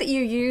a word that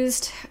you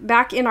used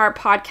back in our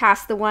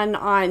podcast, the one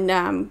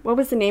on, what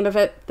was the name of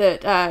it?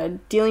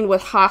 That dealing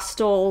with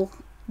hostile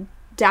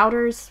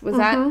doubters, was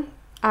that?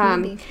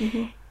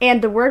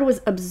 And the word was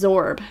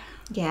absorb.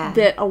 Yeah.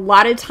 That a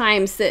lot of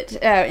times that,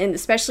 and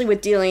especially with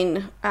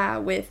dealing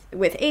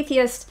with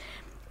atheists,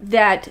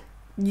 that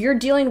you're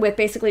dealing with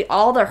basically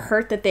all the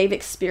hurt that they've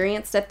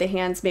experienced at the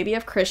hands maybe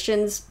of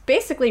Christians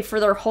basically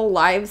for their whole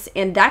lives,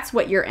 and that's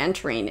what you're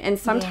entering. And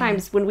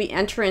sometimes when we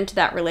enter into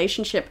that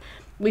relationship,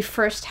 we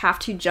first have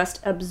to just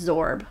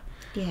absorb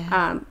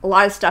a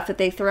lot of stuff that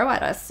they throw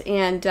at us,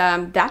 and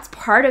that's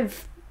part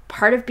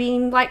of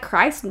being like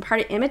Christ and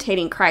part of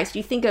imitating Christ.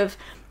 You think of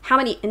how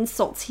many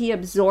insults he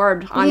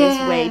absorbed on his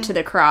way to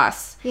the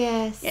cross.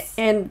 Yes.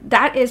 And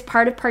that is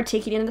part of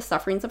partaking in the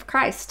sufferings of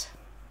Christ.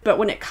 But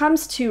when it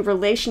comes to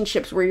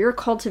relationships where you're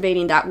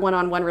cultivating that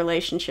one-on-one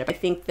relationship, I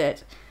think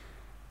that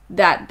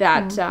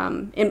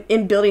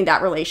in building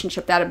that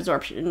relationship, that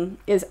absorption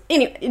is,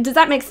 anyway, does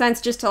that make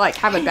sense, just to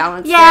have a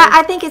balance? Yeah,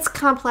 I think it's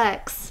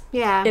complex.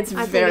 Yeah, it's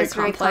very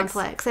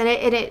complex. And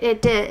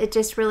it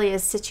just really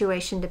is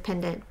situation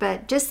dependent.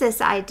 But just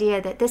this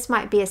idea that this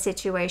might be a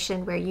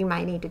situation where you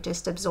might need to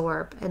just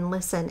absorb and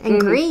listen and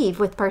grieve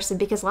with person,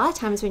 because a lot of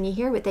times when you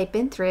hear what they've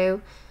been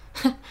through,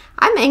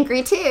 I'm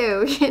angry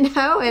too, and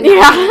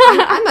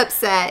I'm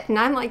upset. And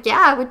I'm like,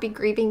 yeah, I would be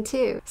grieving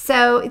too.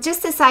 So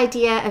just this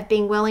idea of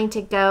being willing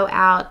to go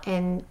out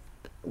and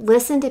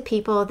listen to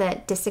people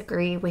that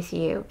disagree with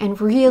you and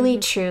really,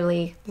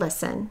 truly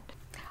listen.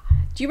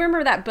 Do you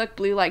remember that book,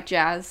 Blue Like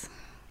Jazz?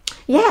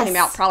 Yes. It came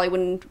out probably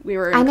when we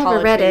were in college. I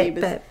never read it,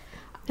 but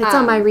it's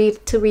on my read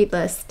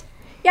list.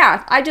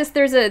 Yeah,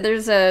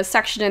 there's a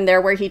section in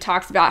there where he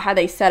talks about how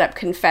they set up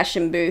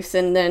confession booths,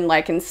 and then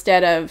like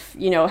instead of,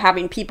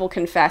 having people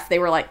confess, they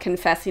were like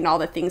confessing all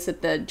the things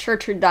that the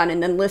church had done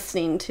and then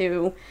listening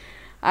to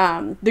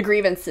the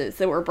grievances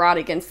that were brought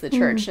against the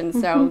church. And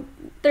so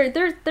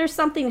there's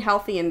something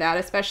healthy in that,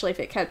 especially if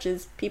it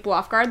catches people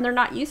off guard and they're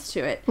not used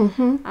to it.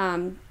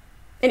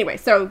 Anyway,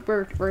 so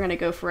we're going to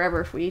go forever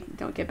if we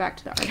don't get back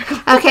to the article.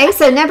 Okay,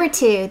 so number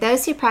 2,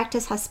 those who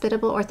practice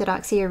hospitable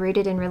orthodoxy are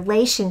rooted in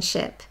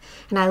relationship.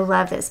 And I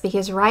love this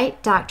because right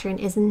doctrine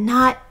is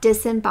not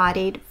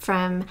disembodied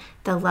from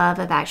the love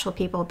of actual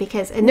people.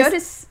 Because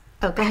notice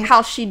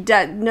how she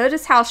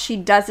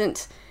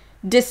doesn't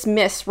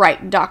dismiss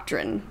right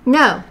doctrine.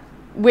 No.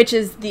 Which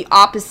is the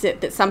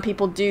opposite that some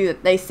people do,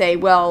 that they say,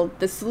 well,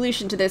 the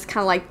solution to this,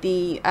 kind of like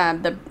the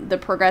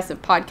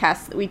progressive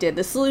podcast that we did,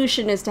 the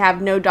solution is to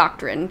have no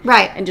doctrine.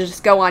 Right. And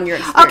just go on your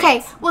experience.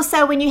 Okay, well,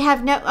 so when you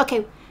have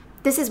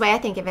this is the way I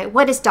think of it.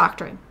 What is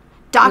doctrine?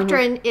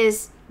 Doctrine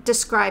is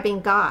describing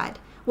God.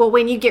 Well,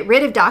 when you get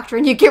rid of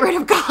doctrine, you get rid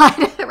of God,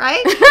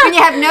 right? When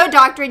you have no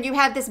doctrine, you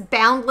have this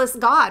boundless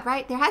God,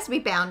 right? There has to be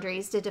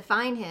boundaries to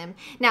define him.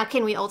 Now,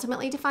 can we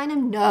ultimately define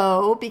him?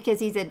 No,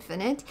 because he's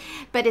infinite.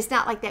 But it's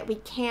not like that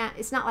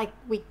it's not like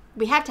we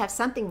have to have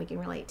something we can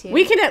relate to.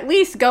 We can at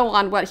least go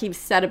on what he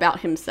said about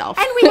himself.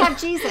 And we have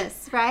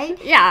Jesus,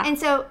 right? Yeah. And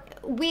so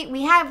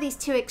we have these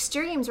two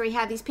extremes where you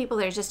have these people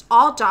that are just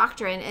all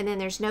doctrine and then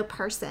there's no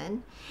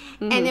person.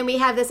 And then we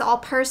have this all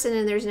person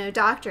and there's no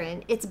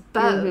doctrine. It's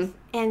both.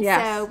 And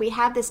so we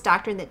have this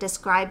doctrine that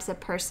describes a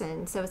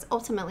person. So it's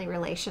ultimately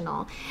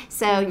relational.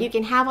 So you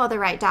can have all the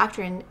right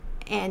doctrine,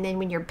 and then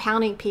when you're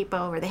pounding people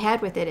over the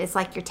head with it, it's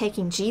like you're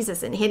taking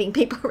Jesus and hitting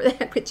people over the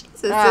head with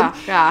Jesus. You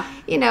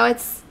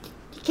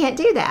can't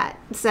do that.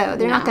 So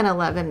they're not going to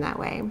love him that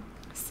way.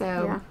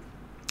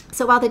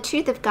 So while the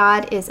truth of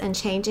God is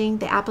unchanging,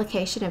 the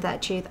application of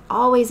that truth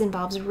always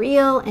involves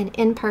real and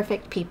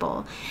imperfect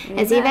people. Amen.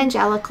 As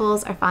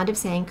evangelicals are fond of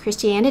saying,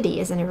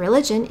 Christianity isn't a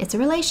religion, it's a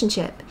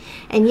relationship.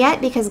 And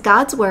yet, because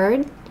God's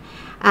word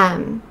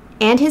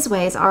and his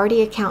ways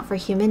already account for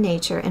human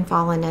nature and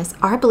fallenness,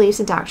 our beliefs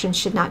and doctrines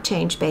should not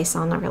change based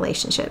on our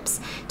relationships.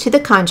 To the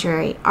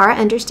contrary, our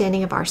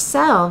understanding of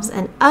ourselves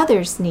and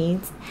others'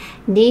 needs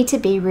need to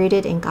be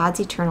rooted in God's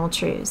eternal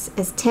truths.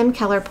 As Tim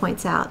Keller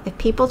points out, if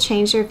people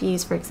change their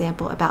views, for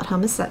example, about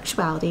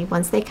homosexuality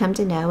once they come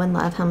to know and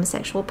love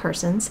homosexual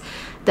persons,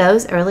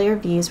 those earlier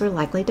views were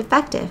likely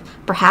defective,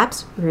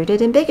 perhaps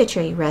rooted in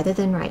bigotry rather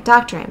than right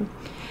doctrine.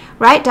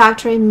 Right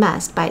doctrine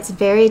must, by its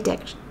very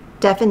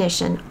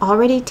definition,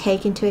 already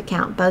take into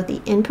account both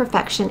the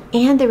imperfection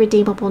and the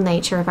redeemable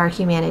nature of our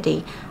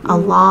humanity,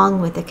 along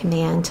with the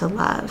command to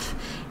love.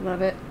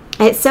 Love it.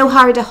 It's so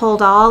hard to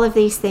hold all of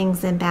these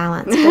things in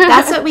balance, but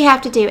that's what we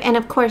have to do. And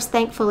of course,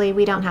 thankfully,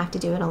 we don't have to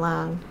do it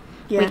alone.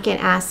 Yeah. We can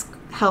ask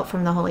help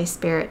from the Holy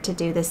Spirit to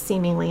do this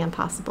seemingly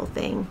impossible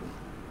thing.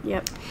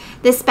 Yep.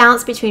 This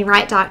balance between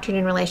right doctrine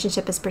and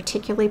relationship is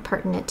particularly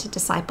pertinent to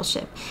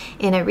discipleship.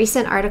 In a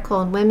recent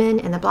article in Women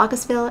in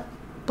the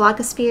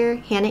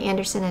Blogosphere, Hannah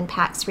Anderson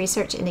unpacks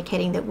research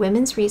indicating that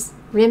women's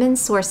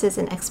sources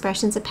and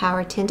expressions of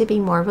power tend to be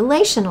more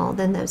relational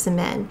than those of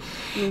men.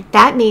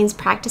 That means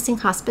practicing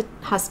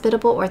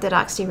hospitable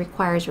orthodoxy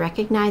requires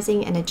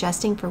recognizing and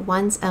adjusting for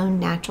one's own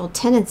natural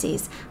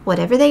tendencies,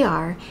 whatever they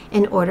are,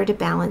 in order to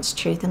balance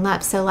truth and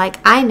love. So, like,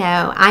 I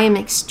know I am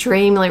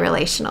extremely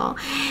relational,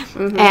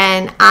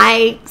 and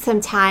I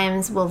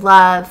sometimes will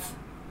love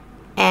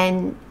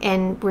and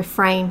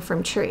refrain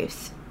from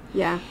truth.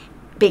 Yeah.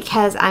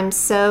 Because I'm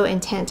so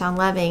intent on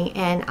loving,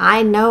 and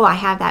I know I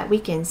have that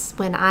weekends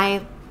when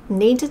I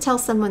need to tell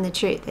someone the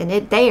truth, and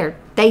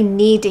they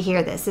need to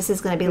hear this. This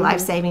is going to be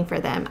life-saving for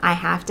them. I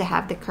have to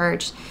have the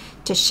courage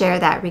to share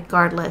that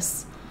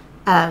regardless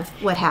of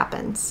what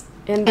happens.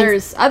 And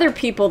there's other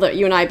people that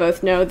you and I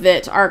both know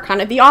that are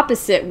kind of the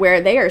opposite, where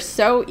they are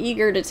so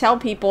eager to tell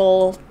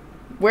people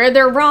where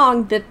they're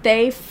wrong that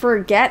they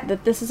forget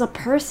that this is a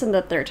person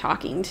that they're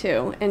talking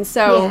to. And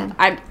so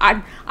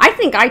I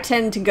think I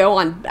tend to go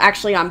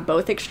on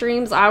both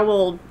extremes. I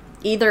will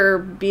either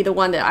be the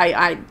one that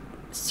I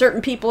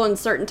certain people in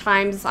certain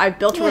times I've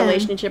built a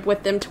relationship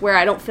with them to where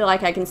I don't feel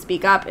like I can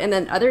speak up, and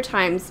then other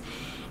times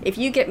if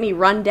you get me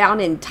run down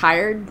and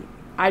tired,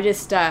 I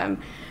just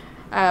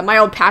my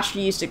old pastor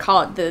used to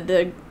call it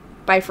the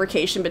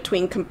bifurcation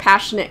between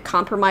compassionate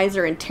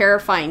compromiser and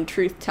terrifying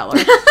truth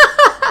teller.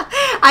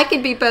 I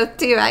could be both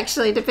too,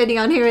 actually, depending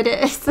on who it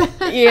is.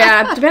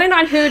 Yeah, depending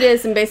on who it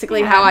is and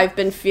basically how I've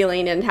been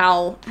feeling and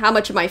how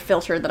much of my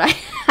filter that I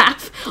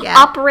have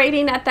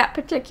operating at that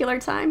particular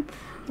time.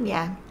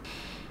 Yeah.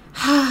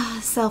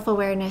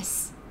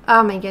 Self-awareness.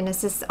 Oh my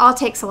goodness, this all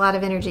takes a lot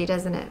of energy,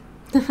 doesn't it?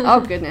 Oh,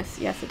 goodness.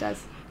 Yes, it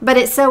does. But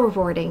it's so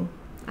rewarding,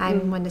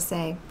 I'm one to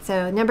say.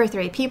 So number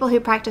 3, people who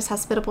practice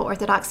hospitable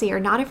orthodoxy are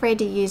not afraid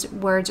to use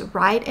words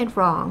right and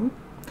wrong,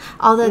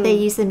 although they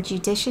use them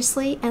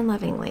judiciously and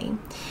lovingly.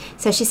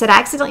 So she said, I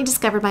accidentally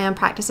discovered my own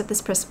practice of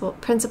this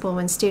principle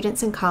when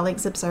students and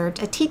colleagues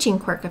observed a teaching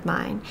quirk of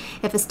mine.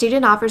 If a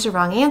student offers a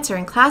wrong answer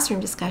in classroom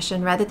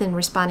discussion, rather than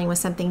responding with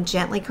something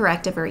gently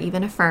corrective or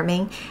even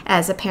affirming,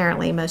 as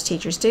apparently most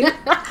teachers do,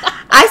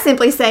 I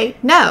simply say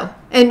no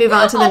and move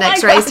on to the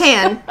next raised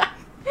hand.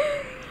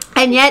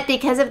 And yet,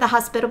 because of the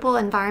hospitable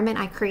environment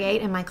I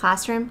create in my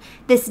classroom,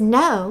 this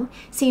no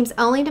seems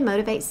only to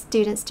motivate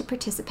students to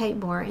participate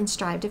more and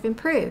strive to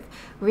improve.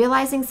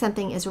 Realizing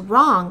something is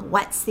wrong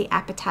whets the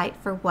appetite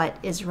for what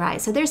is right.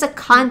 So there's a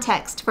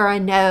context for a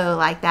no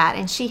like that,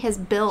 and she has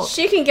built...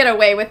 She can get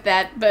away with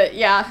that, but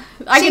yeah.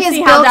 I She can has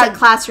see built how that... a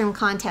classroom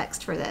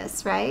context for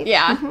this, right?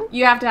 Yeah.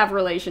 You have to have a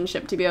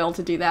relationship to be able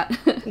to do that.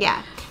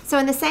 Yeah. So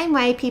in the same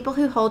way, people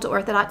who hold to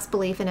orthodox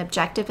belief in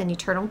objective and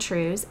eternal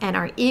truths and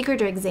are eager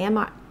to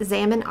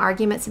examine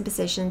arguments and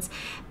positions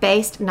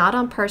based not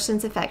on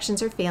persons'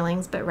 affections or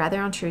feelings, but rather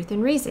on truth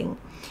and reasoning.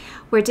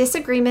 Where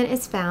disagreement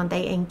is found,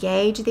 they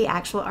engage the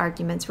actual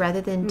arguments rather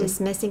than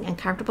dismissing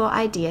uncomfortable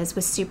ideas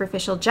with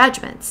superficial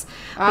judgments.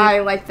 I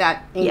like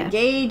that. Yeah.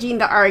 Engaging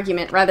the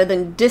argument rather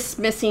than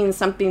dismissing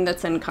something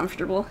that's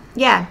uncomfortable.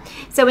 Yeah.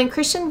 So when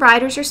Christian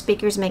writers or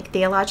speakers make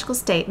theological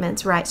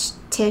statements, writes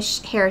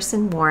Tish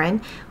Harrison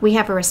Warren, we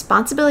have a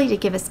responsibility to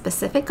give a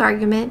specific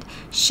argument,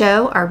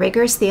 show our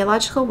rigorous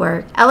theological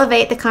work,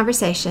 elevate the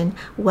conversation,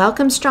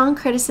 welcome strong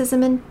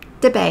criticism and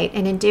debate,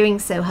 and in doing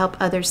so help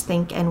others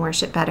think and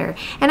worship better.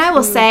 And I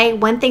will say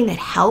one thing that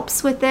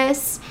helps with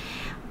this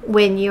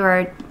when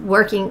you're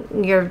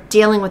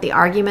dealing with the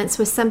arguments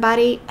with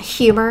somebody,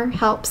 humor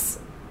helps.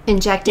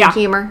 Injecting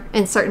humor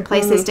in certain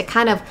places to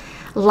kind of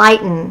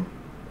lighten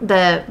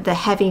the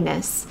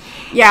heaviness.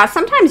 Yeah,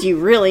 sometimes you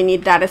really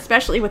need that,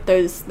 especially with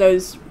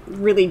those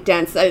really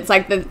dense. It's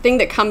like the thing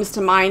that comes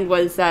to mind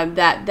was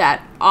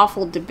that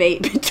awful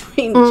debate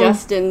between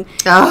Justin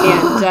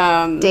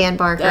and Dan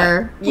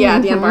Barker.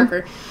 Dan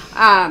Barker.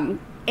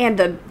 And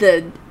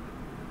the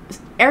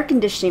air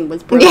conditioning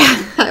was broken.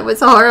 Yeah, it was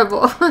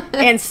horrible.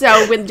 And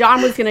so when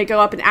John was going to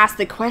go up and ask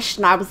the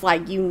question, I was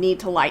like, you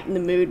need to lighten the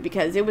mood,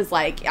 because it was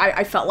like,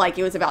 I felt like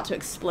it was about to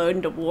explode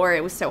into war.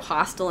 It was so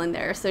hostile in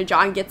there. So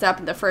John gets up,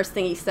 and the first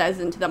thing he says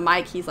into the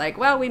mic, he's like,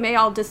 well, we may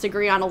all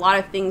disagree on a lot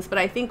of things, but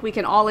I think we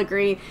can all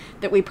agree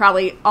that we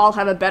probably all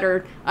have a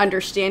better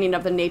understanding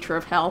of the nature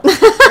of hell.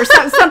 Or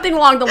something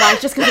along the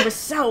lines, just because it was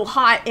so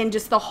hot, and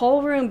just the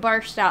whole room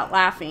burst out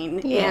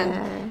laughing. Yeah.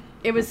 And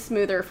it was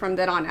smoother from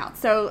then on out.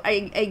 So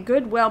a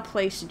good,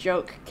 well-placed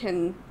joke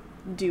can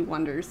do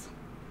wonders.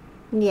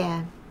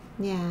 Yeah.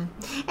 Yeah.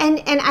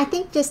 And I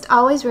think just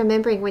always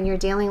remembering when you're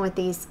dealing with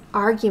these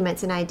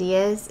arguments and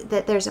ideas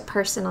that there's a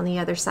person on the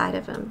other side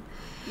of them.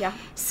 Yeah.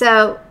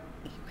 So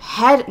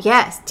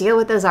deal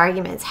with those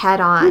arguments head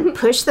on.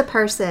 Push the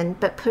person,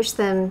 but push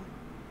them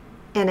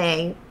in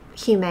a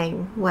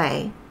humane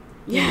way.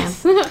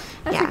 Yes. That's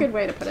a good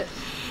way to put it.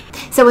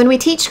 So when we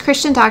teach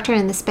Christian doctrine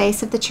in the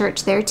space of the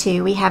church there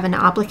too, we have an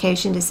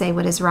obligation to say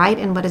what is right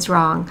and what is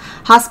wrong.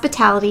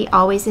 Hospitality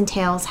always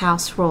entails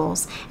house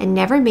rules and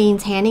never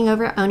means handing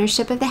over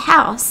ownership of the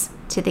house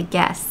to the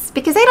guests,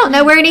 because they don't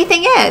know where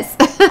anything is.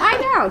 I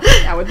know.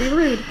 That would be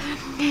rude.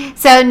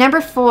 So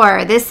number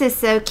 4, this is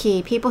so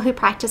key. People who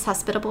practice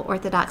hospitable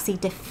orthodoxy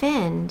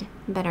defend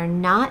but are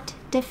not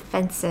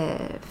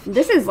defensive.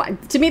 This is like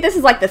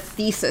the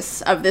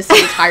thesis of this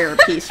entire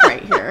piece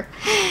right here.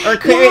 Or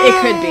it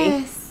could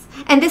be.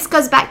 And this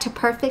goes back to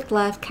perfect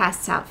love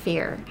casts out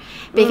fear.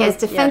 Because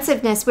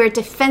defensiveness, we're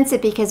defensive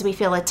because we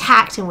feel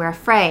attacked and we're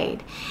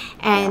afraid.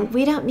 And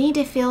we don't need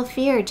to feel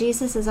fear.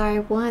 Jesus has already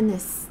won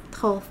this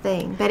whole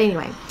thing. But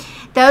anyway,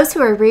 those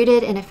who are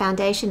rooted in a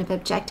foundation of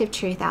objective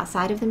truth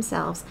outside of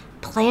themselves,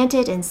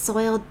 planted and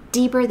soiled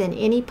deeper than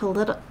any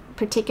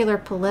particular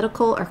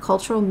political or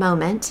cultural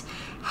moment,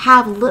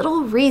 have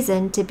little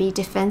reason to be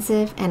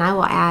defensive, and I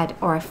will add,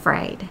 or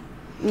afraid.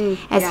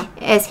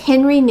 As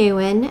Henry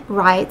Nouwen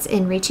writes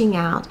in Reaching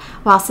Out,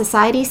 while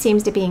society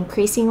seems to be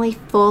increasingly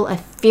full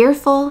of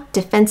fearful,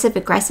 defensive,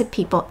 aggressive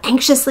people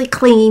anxiously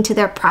clinging to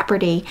their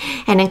property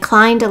and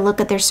inclined to look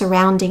at their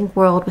surrounding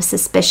world with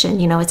suspicion,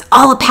 it's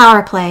all a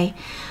power play.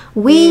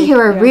 We who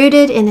are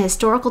rooted in the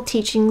historical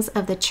teachings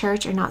of the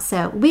church are not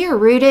so. We are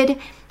rooted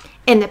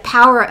in the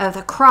power of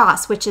the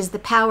cross, which is the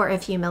power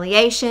of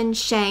humiliation,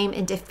 shame,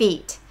 and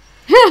defeat.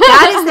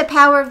 That is the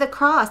power of the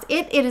cross.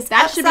 It is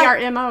that should be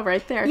our MO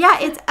right there. Yeah,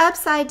 it's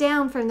upside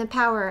down from the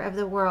power of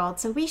the world.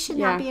 So we should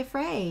not be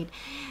afraid.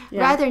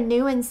 Yeah. Rather,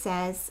 Nouwen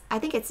says, I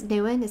think it's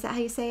Nouwen, is that how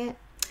you say it?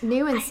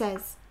 Nouwen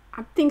says.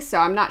 I think so,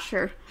 I'm not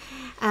sure.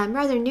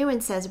 Rather, Nouwen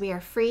says we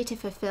are free to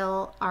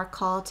fulfill our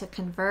call to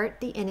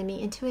convert the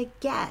enemy into a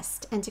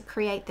guest and to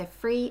create the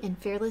free and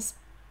fearless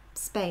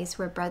space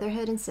where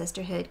brotherhood and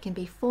sisterhood can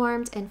be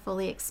formed and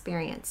fully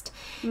experienced.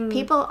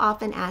 People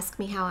often ask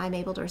me how I'm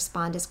able to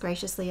respond as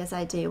graciously as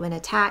I do when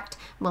attacked,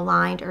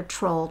 maligned, or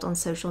trolled on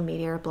social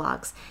media or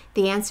blogs.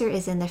 The answer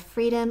is in the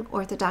freedom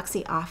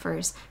Orthodoxy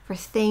offers for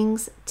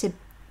things to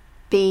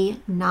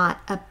be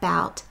not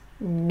about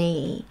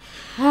me.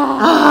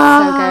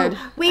 So good.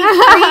 We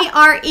free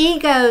our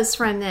egos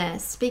from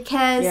this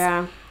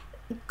because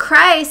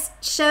Christ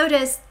showed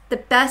us the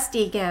best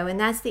ego, and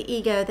that's the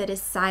ego that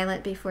is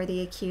silent before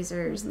the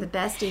accusers. The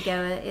best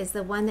ego is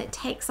the one that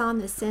takes on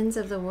the sins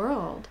of the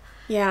world.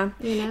 Yeah.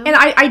 You know? And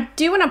I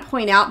do want to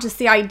point out just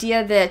the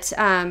idea that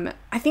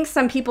I think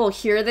some people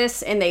hear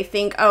this and they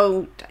think,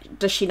 oh,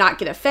 does she not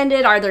get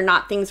offended? Are there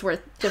not things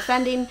worth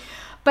defending?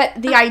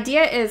 But the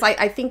idea is,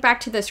 I think back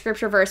to the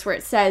scripture verse where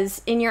it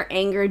says, in your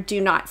anger, do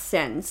not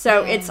sin.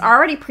 So it's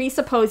already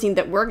presupposing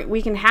that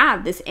we can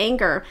have this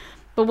anger.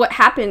 But what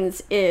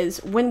happens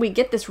is when we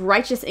get this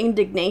righteous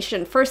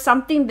indignation for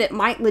something that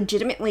might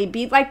legitimately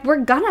be like,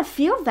 we're going to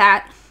feel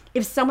that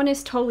if someone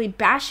is totally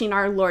bashing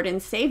our Lord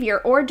and Savior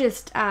or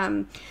just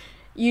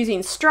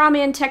using straw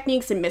man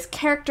techniques and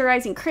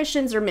mischaracterizing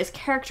Christians or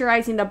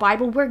mischaracterizing the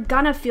Bible, we're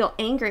going to feel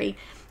angry.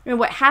 And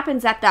what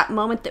happens at that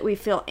moment that we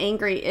feel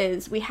angry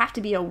is we have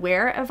to be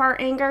aware of our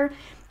anger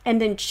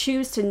and then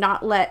choose to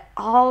not let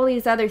all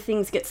these other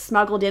things get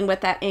smuggled in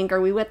with that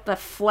anger. We let the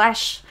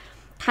flesh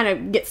kind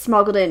of get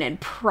smuggled in, and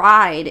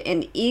pride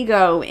and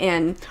ego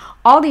and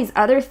all these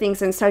other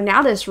things. And so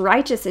now this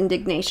righteous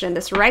indignation,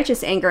 this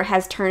righteous anger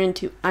has turned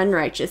into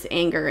unrighteous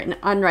anger and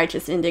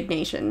unrighteous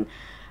indignation.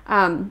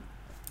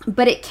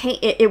 But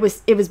it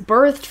was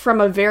birthed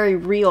from a very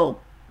real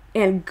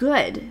and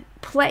good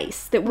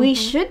place that we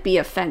should be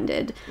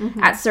offended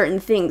at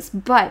certain things,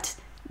 but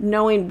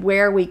knowing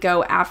where we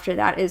go after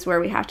that is where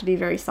we have to be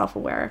very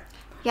self-aware.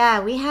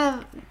 Yeah, we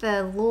have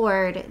the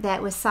Lord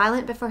that was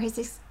silent before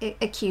his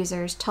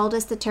accusers, told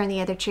us to turn the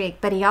other cheek,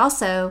 but he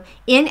also,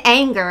 in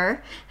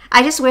anger,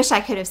 I just wish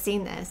I could have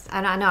seen this.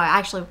 And I know,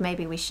 actually,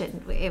 maybe we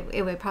shouldn't.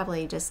 It would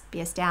probably just be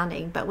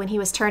astounding. But when he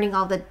was turning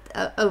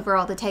over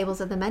all the tables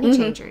of the money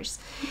changers.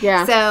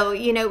 Yeah. So,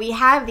 we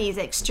have these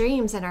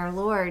extremes in our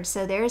Lord.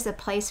 So there's a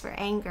place for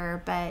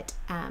anger, but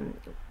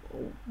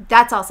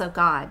that's also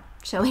God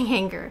showing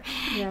anger,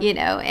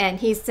 and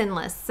he's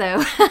sinless.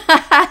 So.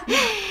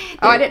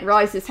 I didn't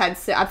realize this had.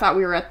 I thought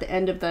we were at the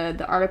end of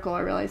the article.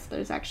 I realized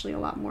there's actually a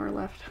lot more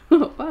left.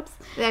 Whoops.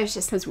 There's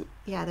just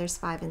there's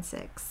 5 and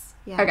 6.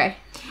 Yeah.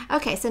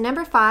 Okay, so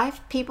number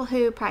 5, people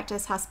who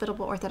practice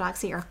hospitable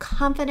orthodoxy are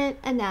confident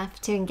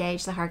enough to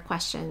engage the hard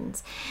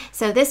questions.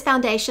 So this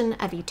foundation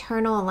of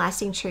eternal and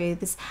lasting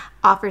truths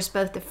offers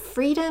both the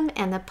freedom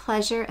and the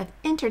pleasure of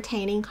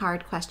entertaining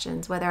hard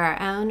questions, whether our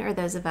own or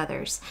those of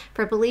others.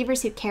 For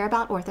believers who care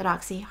about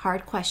orthodoxy,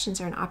 hard questions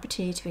are an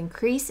opportunity to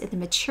increase in the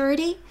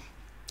maturity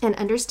and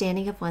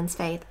understanding of one's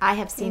faith. I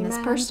have seen this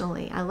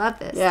personally. I love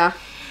this. Yeah.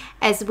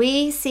 As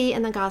we see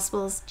in the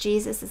Gospels,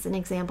 Jesus is an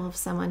example of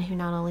someone who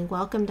not only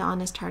welcomed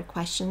honest, hard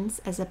questions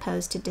as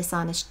opposed to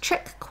dishonest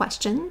trick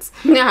questions.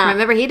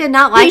 Remember, he did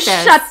not like those.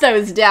 He shut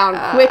those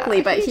down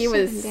quickly, but he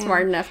was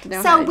smart enough to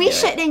know how to do it. So we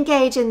should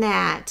engage in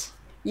that.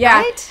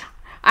 Yeah. Right?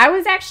 I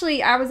was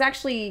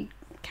actually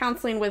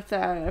counseling with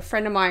a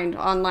friend of mine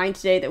online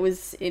today that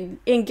was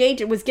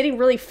engaged. Was getting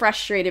really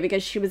frustrated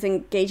because she was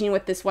engaging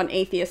with this one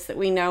atheist that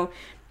we know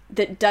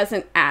that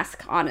doesn't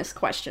ask honest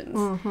questions.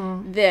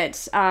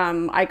 That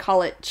I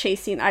call it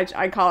chasing.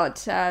 I call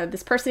it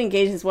this person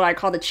engages what I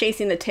call the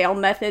chasing the tail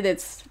method.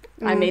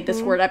 I made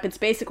this word up. It's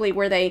basically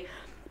where they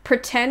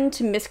pretend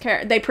to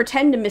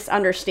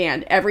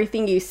misunderstand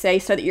everything you say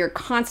so that you're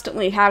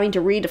constantly having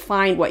to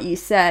redefine what you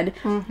said.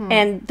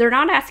 And they're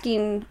not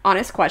asking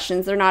honest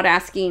questions. They're not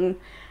asking.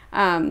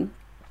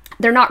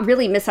 They're not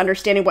really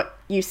misunderstanding what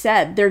you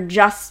said. They're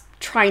just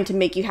trying to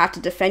make you have to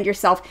defend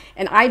yourself.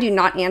 And I do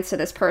not answer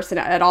this person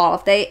at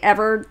all. If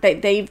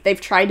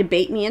they've tried to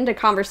bait me into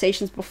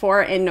conversations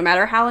before, and no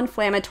matter how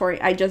inflammatory,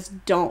 I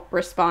just don't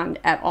respond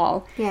at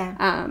all.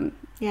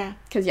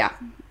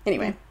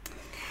 Anyway.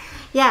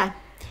 Yeah.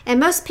 And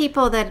most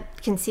people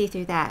that can see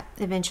through that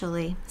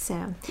eventually.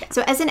 So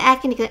as an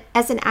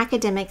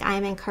academic, I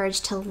am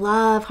encouraged to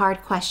love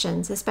hard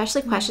questions,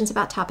 especially questions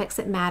about topics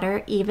that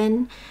matter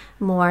even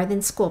more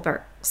than school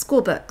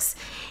books.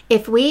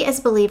 If we as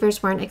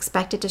believers weren't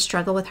expected to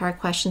struggle with hard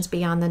questions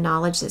beyond the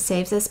knowledge that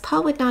saves us,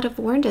 Paul would not have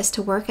warned us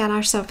to work out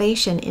our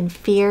salvation in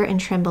fear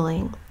and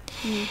trembling.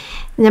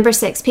 Number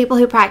 6, people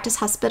who practice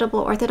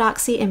hospitable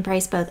orthodoxy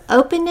embrace both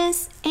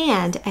openness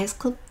and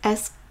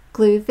exclusivity.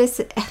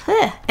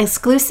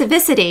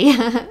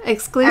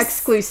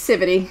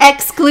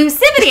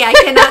 I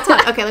cannot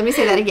talk. Okay, let me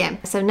say that again.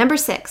 So number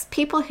 6,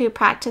 people who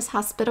practice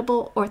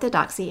hospitable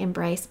orthodoxy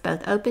embrace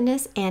both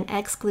openness and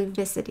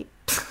exclusivity.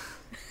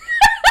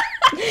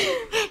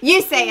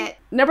 You say it.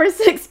 Number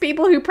 6,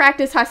 people who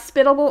practice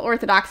hospitable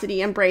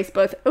orthodoxy embrace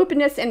both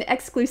openness and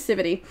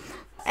exclusivity.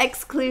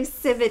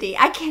 Exclusivity.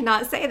 I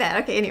cannot say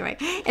that. Okay, anyway.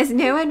 As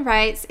no one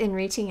writes in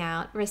reaching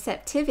out,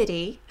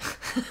 receptivity.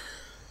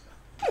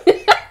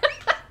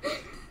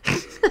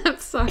 I'm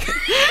sorry.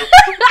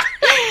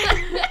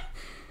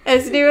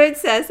 As Nguyen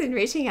says in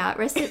Reaching Out,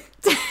 okay,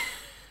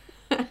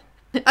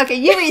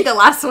 you read the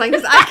last one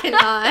because I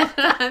cannot.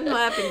 I'm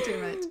laughing too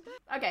much.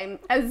 Okay,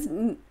 as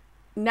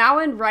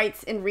Nguyen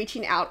writes in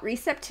Reaching Out,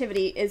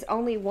 receptivity is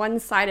only one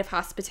side of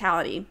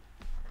hospitality.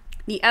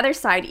 The other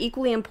side,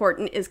 equally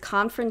important, is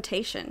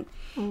confrontation.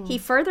 He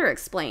further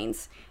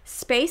explains,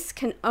 space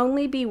can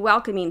only be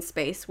welcoming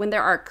space when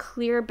there are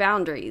clear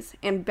boundaries,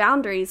 and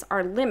boundaries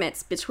are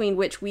limits between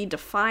which we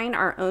define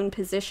our own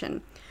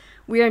position.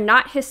 We are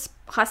not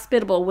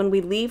hospitable when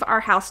we leave our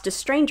house to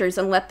strangers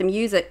and let them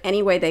use it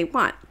any way they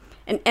want.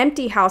 An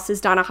empty house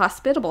is not a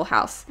hospitable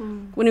house.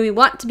 When we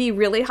want to be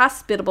really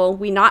hospitable,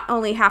 we not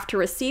only have to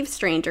receive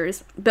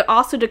strangers, but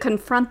also to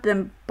confront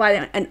them by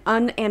an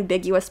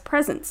unambiguous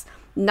presence,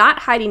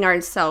 not hiding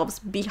ourselves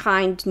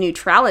behind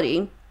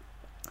neutrality,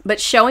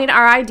 but showing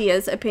our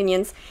ideas,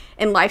 opinions,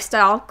 and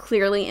lifestyle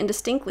clearly and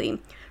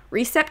distinctly.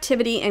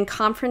 Receptivity and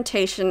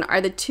confrontation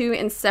are the two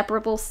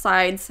inseparable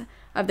sides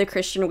of the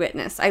Christian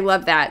witness. I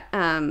love that.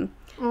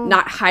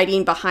 Not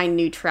hiding behind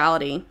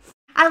neutrality.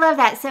 I love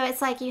that. So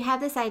it's like you have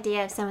this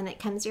idea of someone that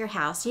comes to your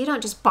house. You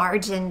don't just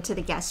barge into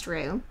the guest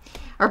room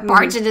or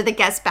barge into the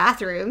guest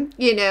bathroom,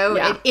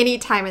 at any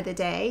time of the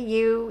day.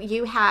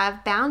 You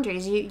have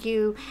boundaries.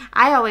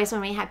 I always,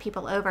 when we have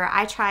people over,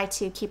 I try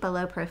to keep a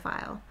low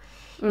profile.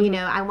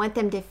 I want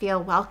them to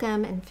feel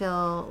welcome and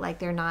feel like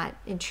they're not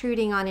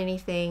intruding on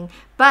anything.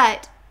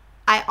 But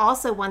I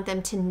also want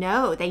them to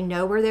know they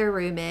know where their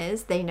room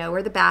is. They know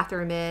where the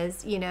bathroom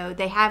is.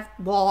 They have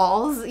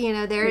walls.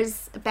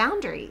 There's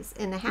boundaries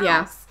in the house.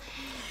 Yeah.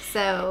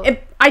 So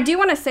I do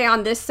want to say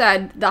on this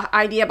side, the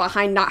idea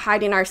behind not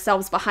hiding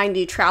ourselves behind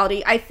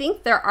neutrality, I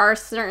think there are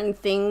certain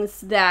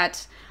things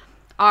that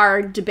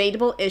are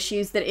debatable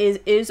issues that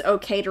is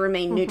okay to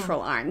remain neutral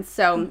on.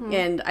 So,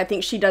 and I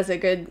think she does a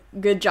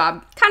good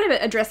job kind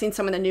of addressing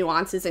some of the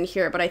nuances in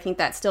here, but I think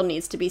that still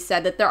needs to be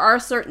said, that there are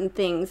certain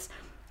things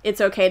it's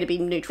okay to be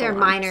neutral on. They're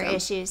minor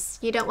issues.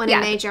 You don't want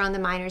to major on the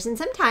minors. And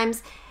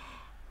sometimes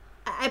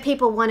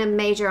people want to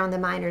major on the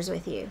minors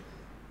with you.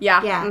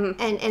 Yeah. Yeah.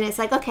 And it's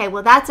like, okay,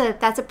 well, that's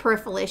a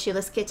peripheral issue.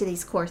 Let's get to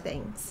these core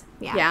things.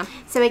 Yeah.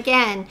 So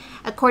again,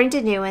 according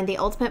to Nguyen, the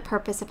ultimate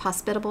purpose of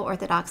hospitable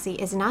orthodoxy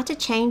is not to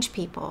change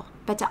people,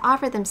 but to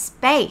offer them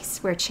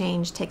space where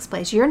change takes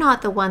place. You're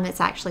not the one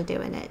that's actually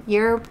doing it.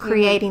 You're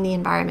creating the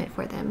environment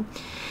for them.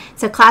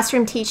 So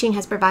classroom teaching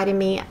has provided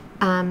me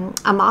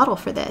a model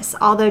for this.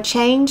 Although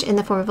change in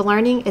the form of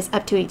learning is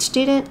up to each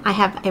student, I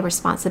have a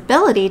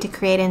responsibility to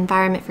create an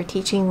environment for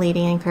teaching,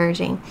 leading, and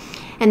encouraging.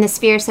 In the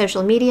sphere of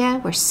social media,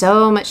 where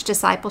so much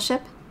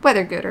discipleship,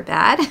 whether good or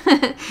bad,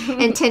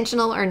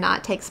 intentional or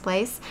not, takes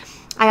place,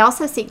 I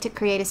also seek to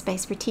create a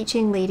space for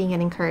teaching, leading,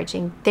 and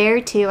encouraging.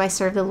 There, too, I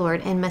serve the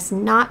Lord and must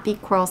not be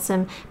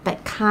quarrelsome,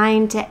 but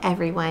kind to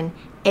everyone,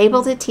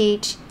 able to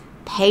teach,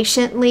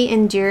 patiently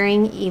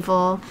enduring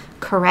evil,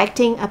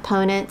 correcting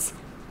opponents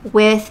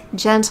with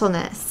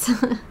gentleness.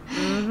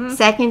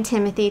 2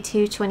 Timothy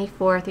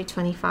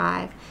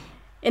 2:24-25.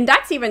 And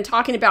that's even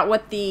talking about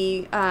what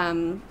the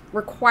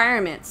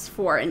requirements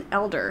for an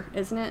elder,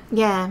 isn't it?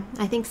 Yeah,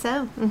 I think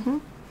so.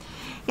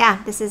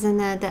 Yeah, this is in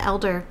the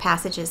elder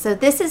passages. So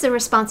this is a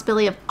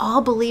responsibility of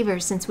all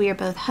believers, since we are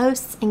both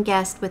hosts and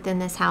guests within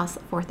this house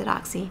of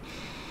orthodoxy.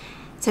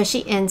 So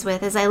she ends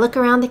with, as I look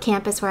around the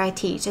campus where I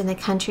teach and the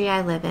country I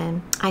live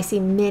in, I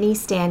see many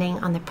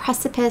standing on the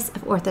precipice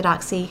of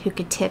orthodoxy who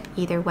could tip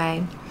either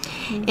way.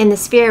 In the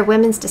sphere of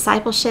women's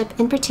discipleship,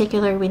 in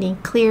particular, we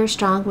need clear,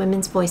 strong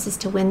women's voices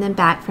to win them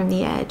back from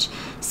the edge.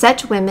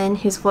 Such women,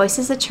 whose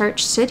voices the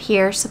church should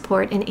hear,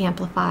 support, and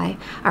amplify,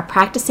 are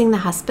practicing the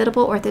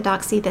hospitable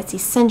orthodoxy that's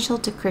essential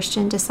to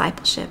Christian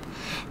discipleship.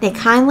 They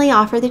kindly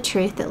offer the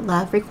truth that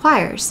love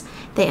requires.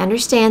 They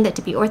understand that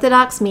to be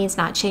orthodox means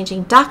not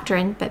changing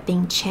doctrine, but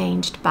being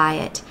changed by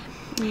it.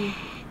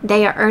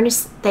 They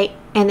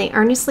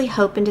earnestly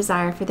hope and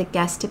desire for the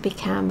guest to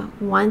become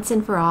once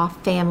and for all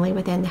family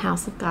within the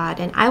house of God.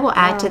 And I will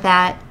add to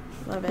that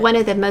one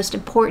of the most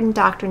important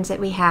doctrines that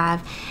we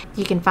have.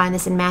 You can find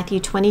this in Matthew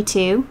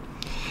 22,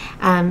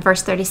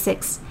 verse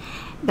 36.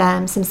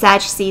 Some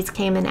Sadducees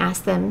came and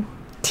asked them,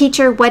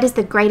 "Teacher, what is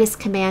the greatest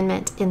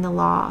commandment in the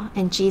law?"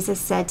 And Jesus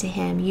said to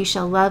him, "You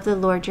shall love the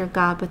Lord your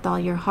God with all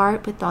your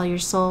heart, with all your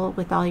soul,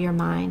 with all your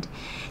mind.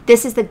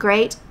 This is the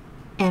great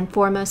and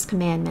foremost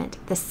commandment.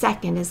 The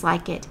second is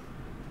like it.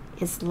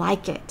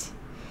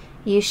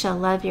 You shall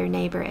love your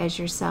neighbor as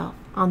yourself.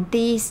 On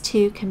these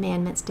two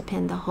commandments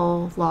depend the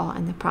whole law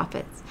and the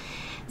prophets."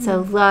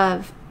 So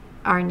love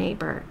our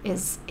neighbor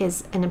is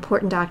an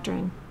important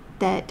doctrine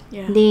that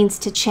needs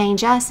to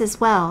change us as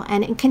well,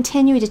 and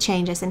continue to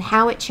change us. And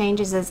how it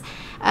changes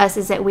us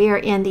is that we are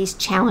in these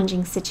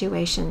challenging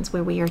situations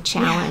where we are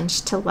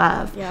challenged to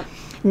love.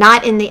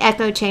 Not in the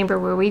echo chamber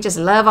where we just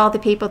love all the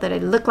people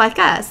that look like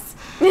us,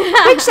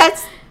 which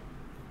that's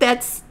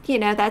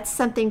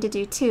something to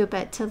do too,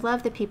 but to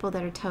love the people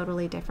that are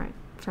totally different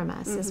from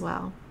us as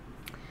well.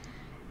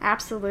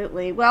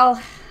 Absolutely.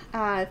 Well,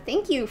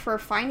 thank you for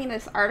finding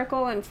this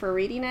article and for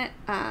reading it.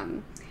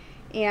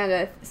 And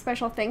a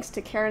special thanks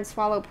to Karen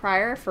Swallow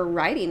Prior for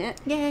writing it.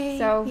 Yay!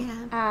 So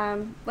yeah.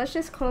 Let's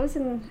just close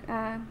in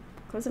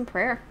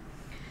prayer.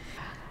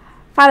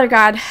 Father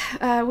God,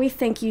 we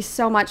thank you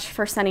so much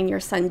for sending your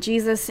son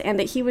Jesus, and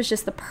that he was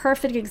just the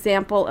perfect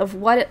example of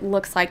what it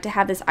looks like to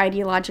have this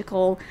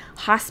ideological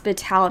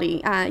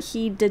hospitality.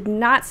 He did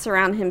not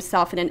surround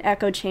himself in an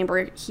echo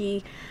chamber.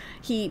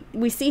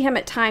 We see him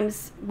at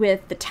times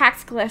with the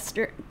tax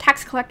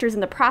collectors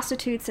and the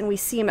prostitutes, and we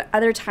see him at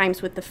other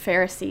times with the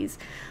Pharisees.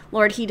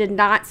 Lord, he did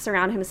not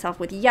surround himself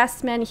with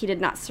yes men. He did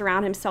not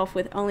surround himself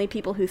with only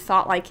people who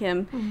thought like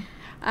him.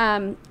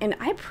 And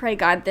I pray,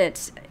 God,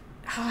 that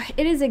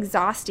it is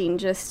exhausting.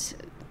 It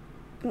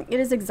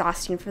is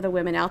exhausting for the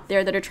women out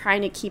there that are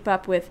trying to keep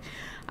up with,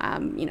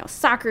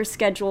 soccer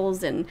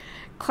schedules and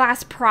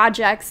class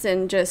projects,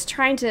 and just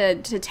trying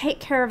to take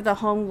care of the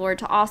home, Lord,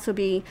 to also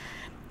be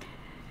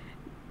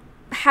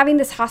having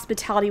this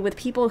hospitality with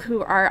people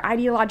who are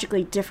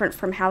ideologically different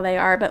from how they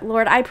are. But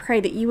Lord, I pray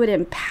that you would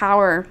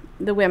empower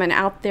the women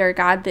out there,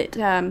 God, that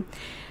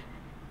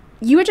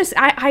you would just,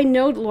 I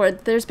know,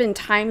 Lord, there's been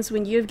times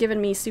when you have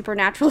given me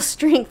supernatural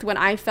strength when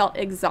I felt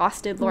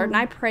exhausted, Lord, and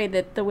I pray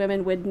that the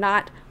women would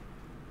not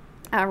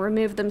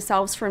remove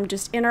themselves from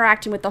just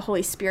interacting with the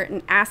Holy Spirit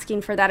and asking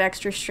for that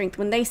extra strength.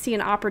 When they see an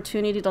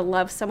opportunity to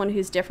love someone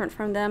who's different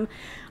from them,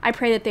 I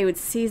pray that they would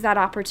seize that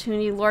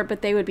opportunity, Lord,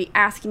 but they would be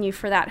asking you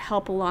for that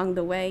help along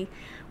the way.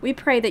 We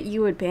pray that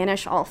you would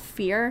banish all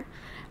fear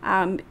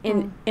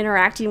in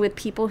interacting with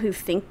people who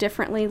think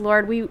differently,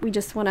 Lord. We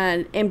just want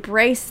to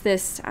embrace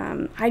this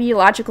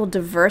ideological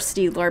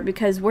diversity, Lord,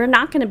 because we're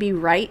not going to be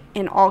right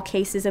in all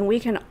cases, and we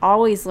can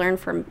always learn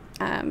from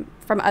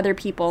other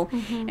people,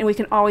 and we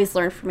can always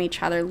learn from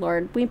each other,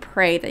 Lord. We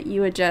pray that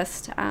you would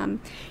just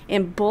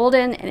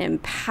embolden and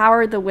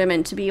empower the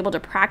women to be able to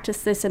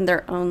practice this in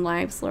their own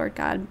lives, Lord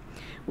God.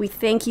 We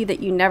thank you that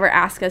you never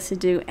ask us to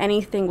do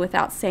anything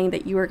without saying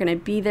that you are going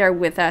to be there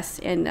with us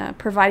and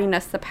providing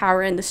us the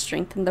power and the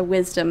strength and the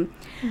wisdom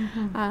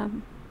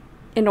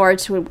in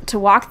order to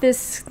walk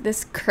this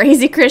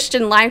crazy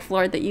Christian life,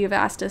 Lord, that you've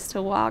asked us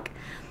to walk.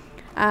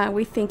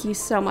 We thank you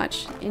so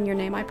much. In your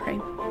name I pray.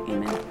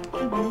 Amen.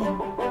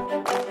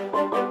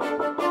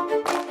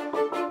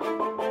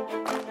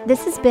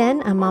 This has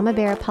been a Mama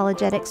Bear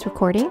Apologetics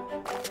recording.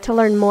 To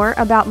learn more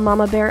about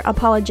Mama Bear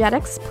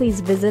Apologetics,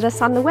 please visit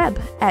us on the web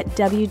at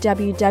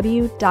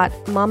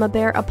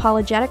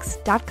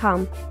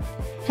www.mamabearapologetics.com.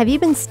 Have you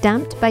been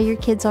stumped by your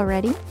kids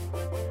already?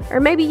 Or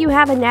maybe you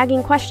have a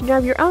nagging question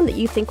of your own that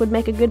you think would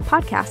make a good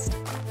podcast.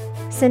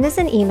 Send us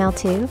an email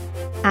to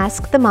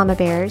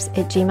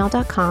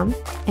askthemamabears@gmail.com,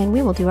 and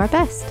we will do our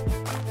best.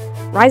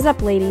 Rise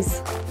up,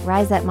 ladies.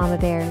 Rise up, Mama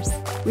Bears.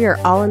 We are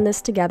all in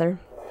this together.